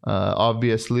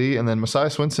 obviously. And then Messiah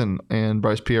Swinson and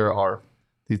Bryce Pierre are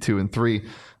the 2 and 3.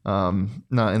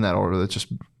 Not in that order. That's just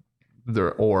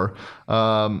their or.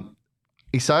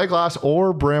 Isaiah Glass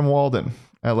or Bram Walden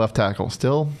at left tackle.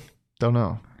 Still don't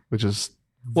know, which is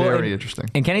very interesting.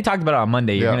 And Kenny talked about it on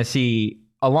Monday. You're going to see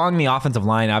along the offensive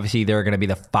line, obviously, there are going to be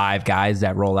the 5 guys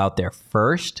that roll out there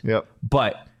first. Yep.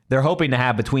 But they're hoping to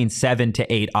have between 7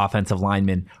 to 8 offensive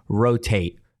linemen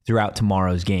rotate throughout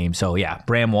tomorrow's game. So, yeah,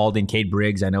 Bram Walden, Cade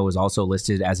Briggs, I know, is also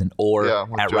listed as an or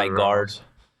at right guard.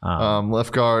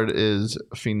 Left guard is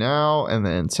Finau, and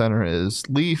then center is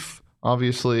Leaf,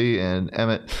 obviously, and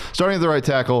Emmett starting at the right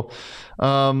tackle.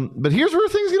 But here's where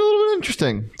things get a little bit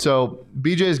interesting. So,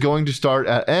 BJ is going to start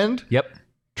at end. Yep.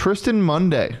 Tristan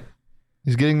Monday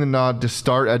is getting the nod to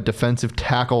start at defensive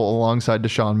tackle alongside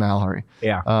Deshaun Mallory.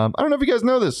 Yeah. I don't know if you guys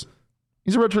know this.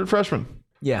 He's a redshirt freshman.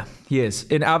 Yeah, he is.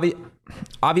 And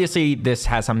obviously, this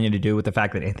has something to do with the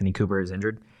fact that Anthony Cooper is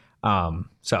injured.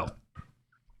 So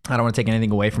I don't want to take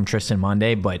anything away from Tristan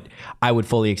Monday, but I would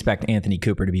fully expect Anthony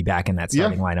Cooper to be back in that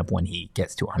starting lineup when he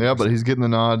gets to 100%. Yeah, but he's getting the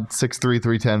nod. 6'3",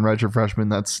 310, redshirt freshman.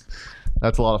 That's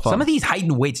a lot of fun. Some of these height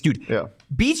and weights, dude. Yeah.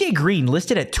 BJ Green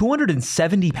listed at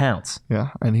 270 pounds. Yeah,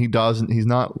 and he's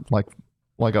not like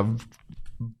a...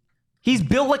 He's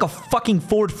built like a fucking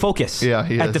Ford Focus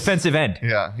at defensive end.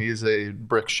 Yeah, he's a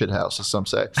brick shithouse, as some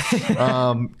say.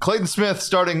 Clayton Smith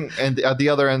starting at the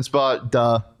other end spot.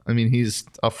 Duh. I mean, he's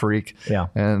a freak. Yeah.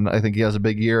 And I think he has a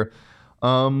big year.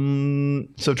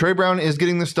 So Trey Brown is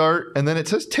getting the start, and then it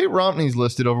says Tate Romney's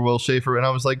listed over Will Schaefer, and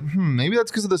I was like, maybe that's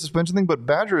because of the suspension thing, but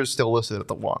Badger is still listed at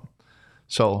the 1.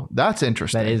 So that's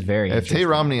interesting. That is very interesting. If Tate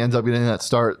Romney ends up getting that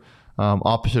start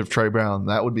opposite of Trey Brown,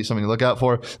 that would be something to look out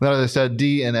for. Then, as I said,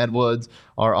 D and Ed Woods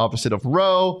are opposite of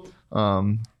Rowe.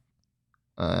 And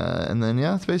then,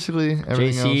 it's basically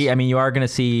everything JC, else. I mean, you are going to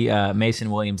see Mason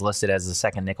Williams listed as the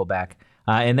second nickelback.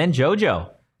 And then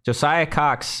Josiah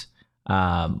Cox,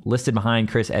 listed behind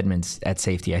Chris Edmonds at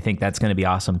safety. I think that's going to be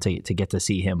awesome to get to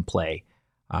see him play,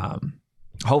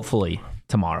 hopefully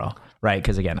tomorrow. right?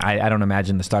 Because again, I don't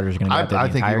imagine the starters are going to get out there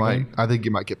the entire game. I think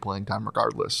you might get playing time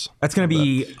regardless. That's going to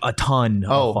be a ton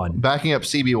of fun. Backing up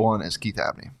CB1 is Keith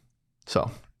Abney.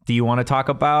 So, do you want to talk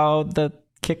about the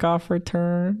kickoff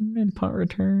return and punt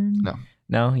return?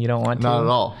 No, you don't want to. Not at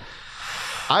all.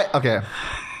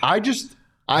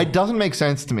 It doesn't make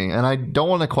sense to me, and I don't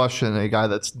want to question a guy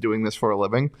that's doing this for a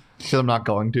living because I'm not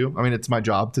going to. I mean, it's my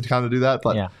job to kind of do that,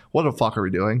 but what the fuck are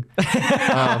we doing?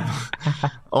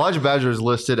 Elijah Badger is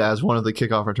listed as one of the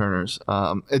kickoff returners.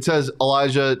 It says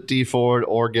Elijah, D. Ford,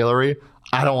 or Guillory.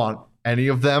 I don't want any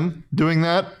of them doing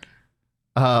that.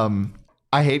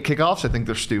 I hate kickoffs. I think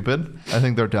they're stupid. I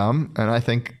think they're dumb, and I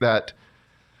think that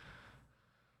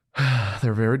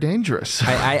they're very dangerous.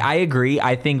 I agree.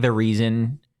 I think the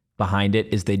reason behind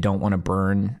it is they don't want to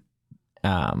burn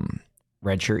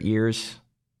redshirt years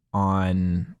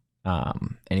on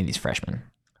any of these freshmen.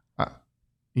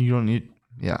 You don't need.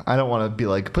 Yeah, I don't want to be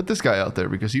like, put this guy out there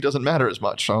because he doesn't matter as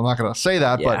much. So I'm not going to say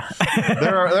that. Yeah. But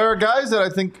there are guys that I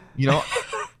think,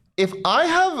 if I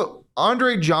have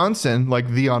Andre Johnson, like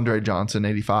the Andre Johnson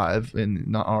 85 and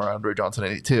not our Andre Johnson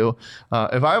 82,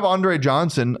 if I have Andre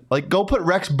Johnson, like go put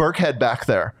Rex Burkhead back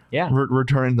there. Yeah.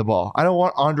 Returning the ball. I don't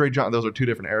want Andre Johnson. Those are two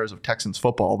different eras of Texans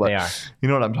football, but you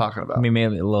know what I'm talking about. I mean,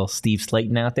 maybe a little Steve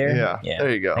Slayton out there. Yeah. There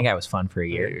you go. That guy was fun for a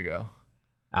year. There you go.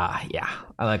 Yeah.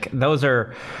 Those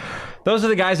are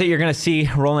the guys that you're going to see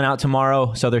rolling out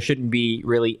tomorrow. So there shouldn't be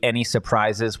really any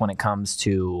surprises when it comes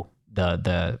to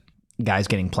the guys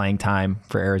getting playing time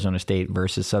for Arizona State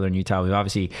versus Southern Utah. We've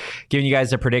obviously given you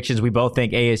guys the predictions. We both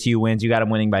think ASU wins. You got them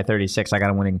winning by 36. I got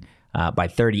them winning by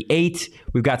 38.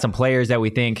 We've got some players that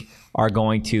we think are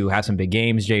going to have some big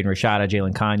games. Jaden Rashada,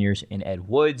 Jalen Conyers, and Ed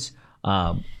Woods.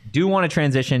 Do want to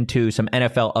transition to some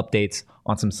NFL updates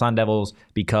on some Sun Devils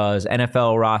because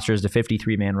NFL rosters, the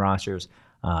 53-man rosters,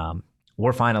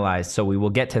 were finalized. So we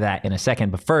will get to that in a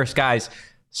second. But first, guys,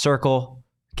 Circle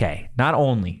K. Not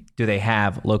only do they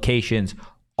have locations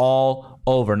all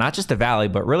over, not just the Valley,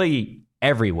 but really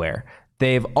everywhere.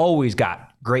 They've always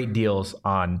got great deals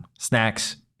on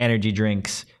snacks, energy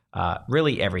drinks,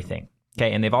 really everything.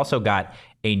 Okay, and they've also got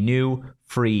a new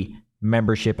free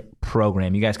membership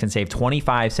program. You guys can save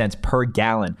 25 cents per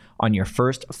gallon on your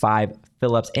first 5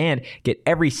 fill-ups and get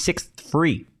every 6th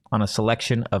free on a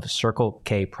selection of Circle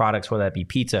K products, whether that be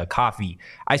pizza, coffee,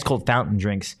 ice cold fountain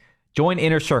drinks. Join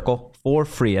Inner Circle for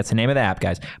free. That's the name of the app,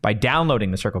 guys, by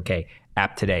downloading the Circle K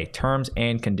app today. Terms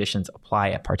and conditions apply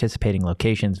at participating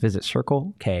locations. Visit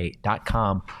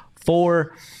CircleK.com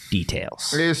for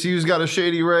details. ASU's got a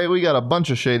Shady Ray. We got a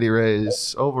bunch of Shady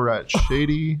Rays over at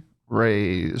Shady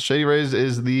Rays. Shady Rays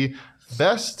is the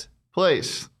best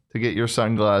place to get your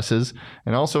sunglasses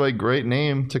and also a great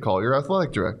name to call your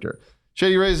athletic director.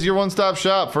 Shady Rays is your one-stop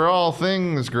shop for all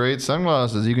things great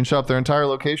sunglasses. You can shop their entire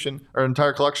location or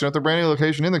entire collection at their brand new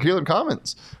location in the Keelan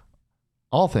Commons.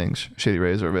 All things Shady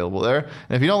Rays are available there.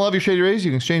 And if you don't love your Shady Rays,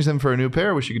 you can exchange them for a new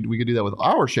pair, which we could do that with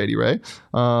our Shady Ray,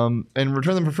 and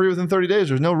return them for free within 30 days.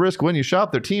 There's no risk when you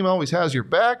shop. Their team always has your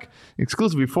back.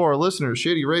 Exclusively for our listeners,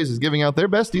 Shady Rays is giving out their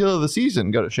best deal of the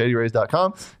season. Go to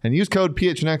shadyrays.com and use code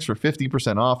PHNX for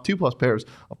 50% off. 2+ pairs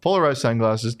of polarized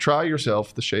sunglasses. Try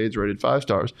yourself the shades rated 5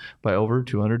 stars by over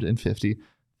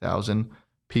 250,000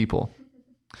 people.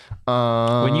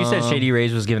 When you said Shady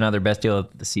Rays was giving out their best deal of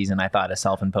the season, I thought a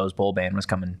self-imposed bowl ban was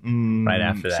coming right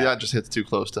after that. See, that just hits too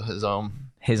close to his own.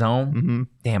 His own? Mm-hmm.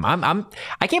 Damn,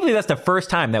 I can't believe that's the first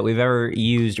time that we've ever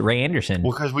used Ray Anderson.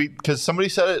 Well, because somebody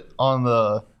said it on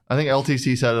I think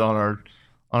LTC said it on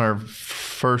our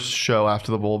first show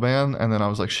after the bowl ban, and then I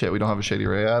was like, shit, we don't have a Shady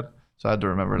Ray ad. So I had to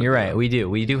remember it. You're right. We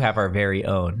do have our very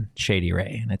own Shady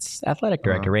Ray, and it's athletic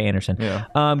director Ray Anderson. Yeah.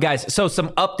 Guys, so some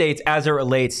updates as it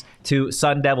relates to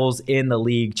Sun Devils in the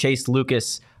league. Chase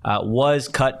Lucas was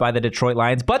cut by the Detroit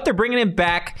Lions, but they're bringing him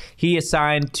back. He is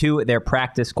signed to their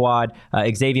practice squad.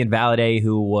 Xavier Valladay,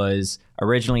 who was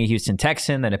originally a Houston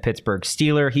Texan, then a Pittsburgh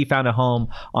Steeler, he found a home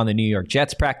on the New York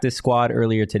Jets practice squad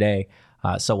earlier today.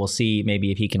 So we'll see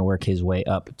maybe if he can work his way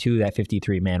up to that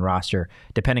 53-man roster,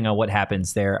 depending on what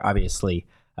happens there. Obviously,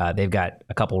 they've got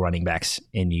a couple running backs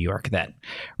in New York that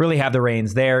really have the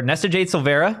reins there. Nesta Jade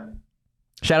Silvera,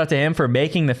 shout out to him for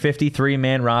making the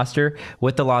 53-man roster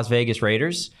with the Las Vegas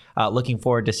Raiders. Looking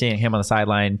forward to seeing him on the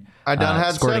sideline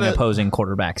squirting opposing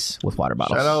quarterbacks with water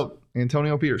bottles. Shout out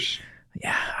Antonio Pierce.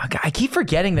 Yeah, I keep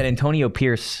forgetting that Antonio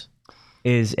Pierce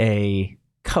is a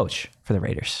coach for the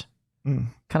Raiders.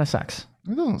 Kind of sucks.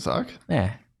 It doesn't suck.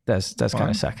 Yeah, does kind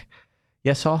of suck.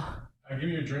 Yes, Saul? I'll give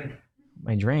you a drink.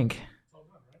 My drink?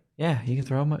 Yeah, you can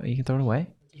throw it away.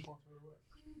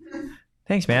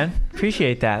 Thanks, man.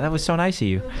 Appreciate that. That was so nice of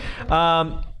you.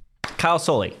 Kyle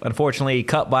Soley, unfortunately,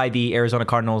 cut by the Arizona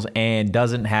Cardinals and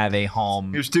doesn't have a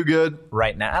home. He was too good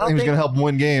right now. I don't he was think going to help him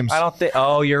win games. I don't think.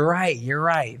 Oh, you're right. You're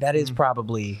right. That is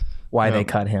probably why they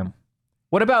cut him.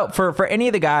 What about for any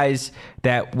of the guys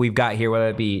that we've got here, whether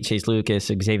it be Chase Lucas,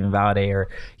 Xavier Valade, or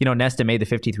Nesta made the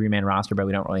 53-man roster, but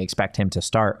we don't really expect him to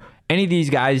start. Any of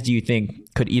these guys, do you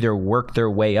think could either work their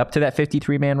way up to that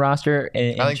 53-man roster?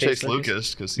 I think Chase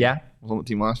Lucas, because he was on the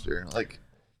team last year. Like,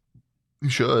 he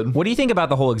should. What do you think about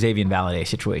the whole Xavier Valade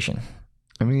situation?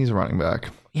 I mean, he's a running back.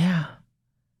 Yeah.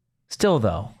 Still,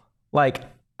 though, like,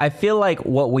 I feel like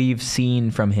what we've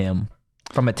seen from him,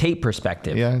 from a tape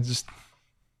perspective. Yeah, he's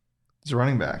a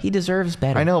running back. He deserves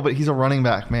better. I know, but he's a running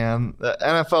back, man. The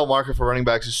NFL market for running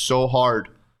backs is so hard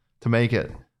to make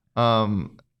it. Yeah,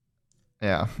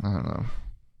 I don't know.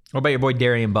 What about your boy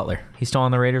Darian Butler? He's still on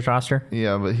the Raiders roster?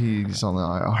 Yeah, but he's on the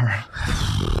IR.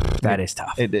 That is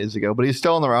tough. It is ago, but he's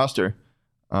still on the roster.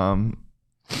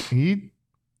 He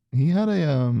had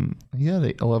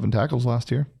 11 tackles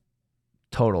last year.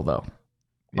 Total, though,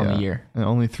 on the year. And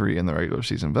only 3 in the regular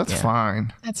season. But that's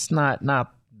fine. That's not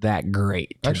that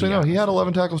great. Actually, no, he had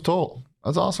 11 tackles total.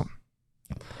 That's awesome.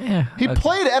 Yeah. He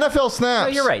played NFL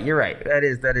snaps. No, you're right. That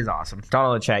is awesome.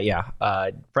 Donald in the chat,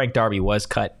 yeah. Frank Darby was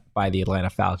cut by the Atlanta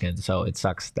Falcons, so it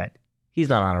sucks that he's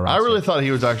not on a roster. I really thought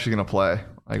he was actually going to play.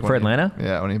 For Atlanta?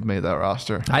 When he made that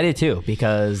roster. I did too,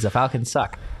 because the Falcons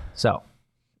suck. So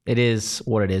it is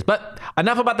what it is. But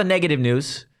enough about the negative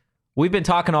news. We've been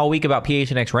talking all week about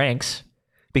PHNX ranks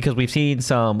because we've seen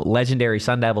some legendary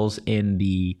Sun Devils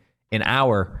in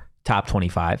our top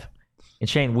 25. And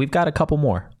Shane, we've got a couple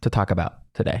more to talk about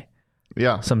today.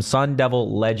 Yeah. Some Sun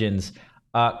Devil legends.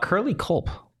 Curly Culp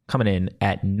coming in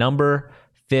at number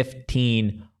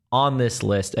 15 on this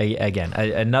list. Again,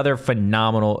 another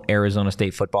phenomenal Arizona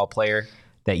State football player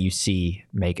that you see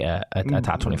make a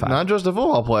top 25. Not just a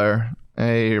football player,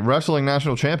 a wrestling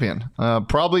national champion.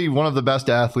 Probably one of the best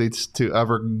athletes to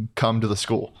ever come to the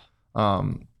school.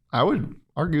 I would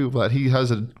argue that he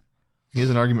has an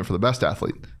argument for the best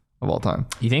athlete of all time.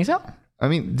 You think so? I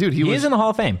mean, dude, he is in the Hall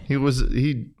of Fame. He was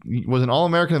an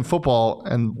All-American in football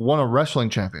and won a wrestling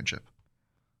championship.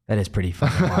 That is pretty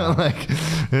fucking wild. Like,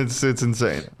 it's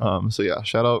insane. So yeah,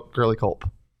 shout out Curly Culp.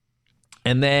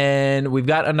 And then we've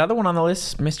got another one on the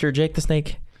list, Mr. Jake the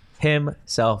Snake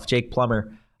himself, Jake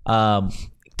Plummer.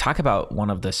 Talk about one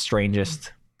of the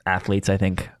strangest athletes, I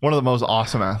think. One of the most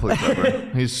awesome athletes ever.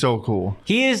 He's so cool.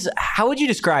 He is. How would you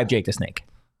describe Jake the Snake?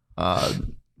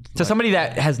 To somebody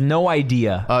that has no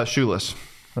idea. Shoeless.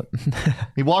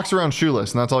 He walks around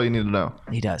shoeless, and that's all you need to know.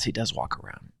 He does walk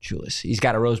around shoeless. He's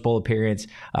got a Rose Bowl appearance,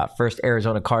 first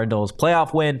Arizona Cardinals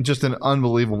playoff win. Just an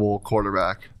unbelievable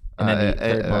quarterback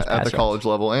at the college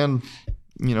level, and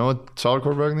a solid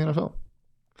quarterback in the NFL.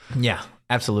 Yeah,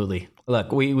 absolutely.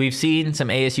 Look, we've seen some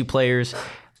ASU players,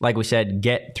 like we said,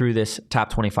 get through this top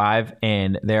 25,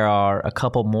 and there are a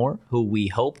couple more who we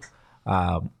hope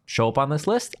show up on this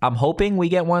list. I'm hoping we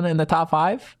get one in the top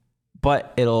 5,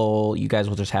 but you guys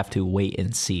will just have to wait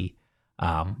and see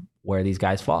where these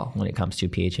guys fall when it comes to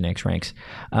PHNX ranks.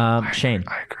 Shane.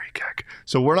 I agree, Keck.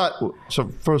 So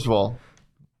first of all,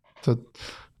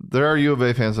 there are U of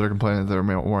A fans that are complaining that there are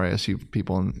more ASU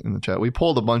people in the chat. We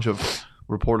pulled a bunch of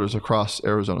reporters across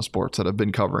Arizona sports that have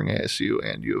been covering ASU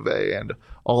and U of A and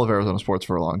all of Arizona sports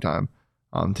for a long time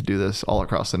to do this all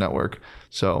across the network.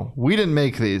 So we didn't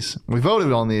make these. We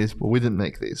voted on these, but we didn't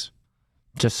make these.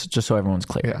 Just so everyone's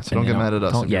clear. Yeah, so don't get mad at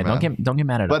us. Don't get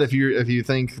mad at us. But if you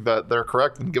think that they're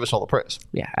correct, then give us all the praise.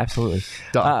 Yeah, absolutely.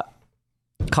 Done.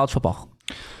 College football.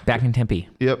 Back in Tempe.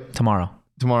 Yep. Tomorrow.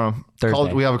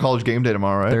 Thursday. We have a college game day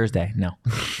tomorrow, right? Thursday. No.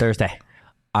 Thursday.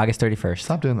 August 31st.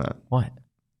 Stop doing that. What?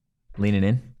 Leaning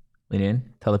in.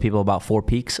 Tell the people about Four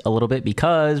Peaks a little bit,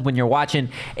 because when you're watching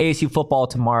ASU football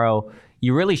tomorrow,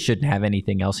 you really shouldn't have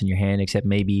anything else in your hand except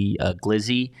maybe a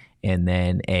glizzy and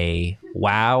then a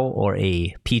wow or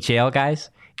a peach ale,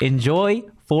 guys. Enjoy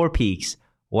Four Peaks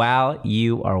while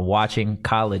you are watching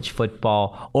college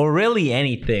football or really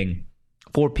anything.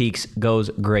 Four Peaks goes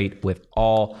great with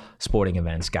all sporting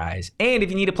events, guys. And if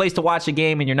you need a place to watch a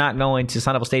game and you're not going to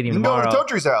Sun Devil Stadium tomorrow, go to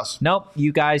Totry's house. Nope,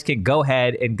 you guys can go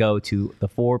ahead and go to the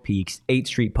Four Peaks 8th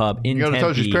Street Pub in Tempe. You go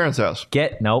to Totry's parents' house.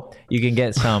 You can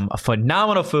get some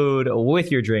phenomenal food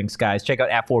with your drinks, guys. Check out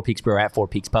at Four Peaks Brew or at Four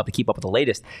Peaks Pub to keep up with the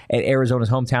latest at Arizona's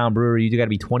hometown brewery. You do got to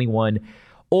be 21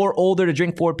 or older to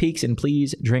drink Four Peaks, and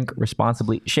please drink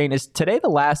responsibly. Shane, is today the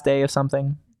last day of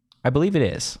something? I believe it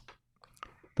is.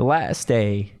 The last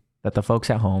day that the folks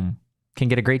at home can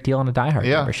get a great deal on a Die Hard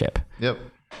membership. Yep.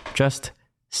 Just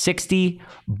 60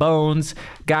 bones.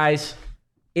 Guys,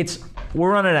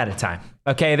 we're running out of time.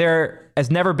 Okay, there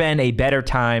has never been a better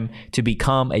time to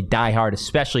become a diehard,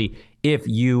 especially if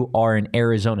you are an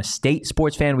Arizona State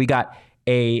sports fan. We got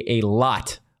a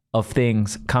lot of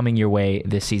things coming your way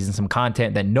this season, some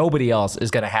content that nobody else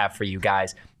is going to have for you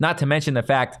guys. Not to mention the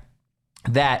fact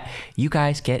that you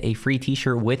guys get a free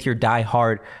t-shirt with your Die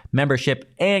Hard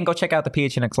membership. And go check out the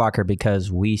PHNX Locker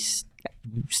because we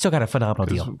still got a phenomenal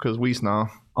deal. Because we know.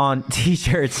 On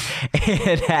t-shirts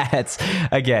and hats.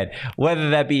 Again,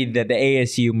 whether that be the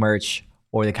ASU merch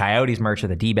or the Coyotes merch or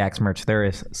the D-backs merch, there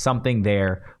is something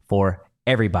there for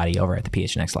everybody over at the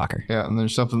PHNX Locker. Yeah, and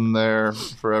there's something there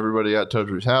for everybody at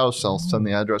Todry's house. I'll send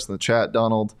the address in the chat,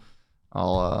 Donald.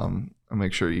 I'll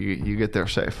make sure you get there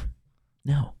safe.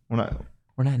 No. We're not.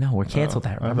 No, we're canceled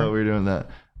that. Remember? I thought we were doing that.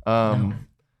 All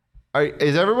right,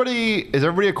 is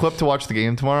everybody equipped to watch the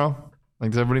game tomorrow? Like,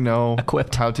 does everybody know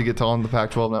how to get on the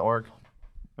Pac-12 network?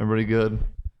 Everybody good?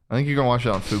 I think you can watch it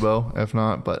on Fubo. If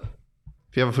not, but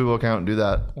if you have a Fubo account, do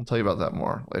that. I'll tell you about that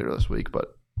more later this week.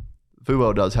 But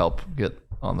Fubo does help get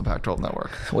on the Pac-12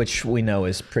 network, which we know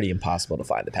is pretty impossible to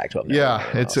find the Pac-12 network. Yeah,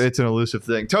 it's an elusive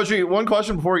thing. Totri, one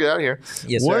question before we get out of here.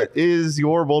 Yes, what sir. is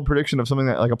your bold prediction of something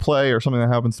that, like a play or something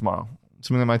that happens tomorrow?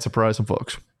 Something that might surprise some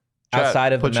folks. Chat,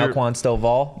 outside of the Melquan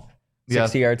Stovall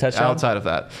 60-yard touchdown? Outside of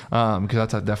that,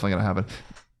 because that's definitely going to happen.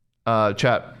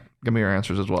 Chat, give me your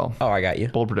answers as well. Oh, I got you.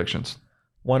 Bold predictions.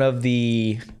 One of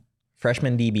the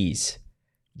freshman DBs,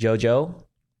 JoJo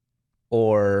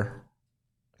or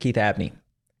Keith Abney,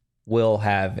 will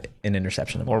have an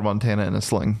interception. Or Montana in a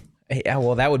sling. Yeah,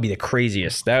 well, that would be the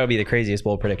craziest. That would be the craziest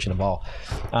bold prediction of all.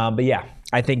 But yeah,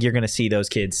 I think you're going to see those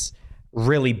kids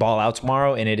really ball out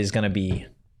tomorrow, and it's going to be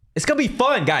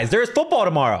fun, guys. There's football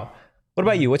tomorrow. What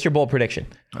about you? What's your bold prediction?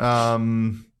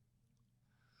 Xavier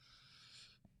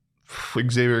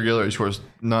Guillory scores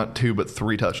not 2 but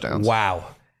 3 touchdowns.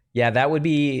 Wow. Yeah, that would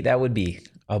be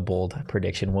a bold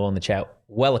prediction. Will in the chat,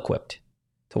 well equipped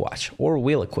to watch, or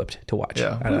wheel equipped to watch.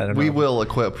 Yeah, I don't we know. will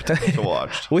equipped to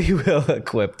watch. We will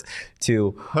equipped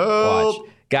to watch.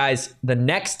 Guys, the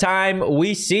next time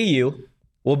we see you,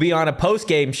 we'll be on a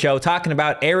post-game show talking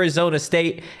about Arizona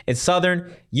State and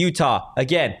Southern Utah.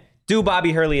 Again, do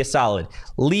Bobby Hurley a solid.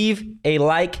 Leave a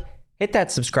like. Hit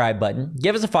that subscribe button.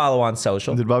 Give us a follow on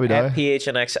social. Did Bobby die? At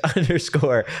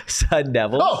PHNX_Sun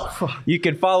Devils. Oh, you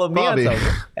can follow me Bobby. on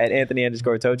social at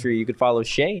Anthony_Totri. You can follow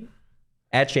Shane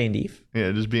at Shane Deef.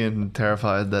 Yeah, just being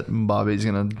terrified that Bobby's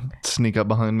going to sneak up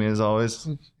behind me as always.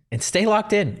 And stay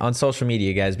locked in on social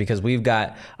media, guys, because we've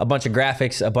got a bunch of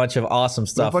graphics, a bunch of awesome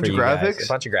stuff for you guys. A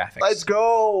bunch of graphics. Let's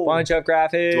go. Bunch of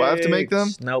graphics. Do I have to make them?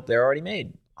 Nope, they're already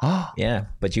made. Yeah,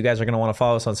 but you guys are going to want to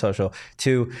follow us on social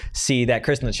to see that.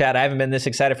 Chris in the chat, I haven't been this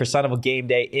excited for Son of a Game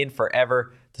Day in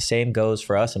forever. The same goes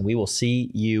for us, and we will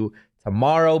see you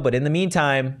tomorrow. But in the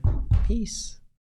meantime, peace.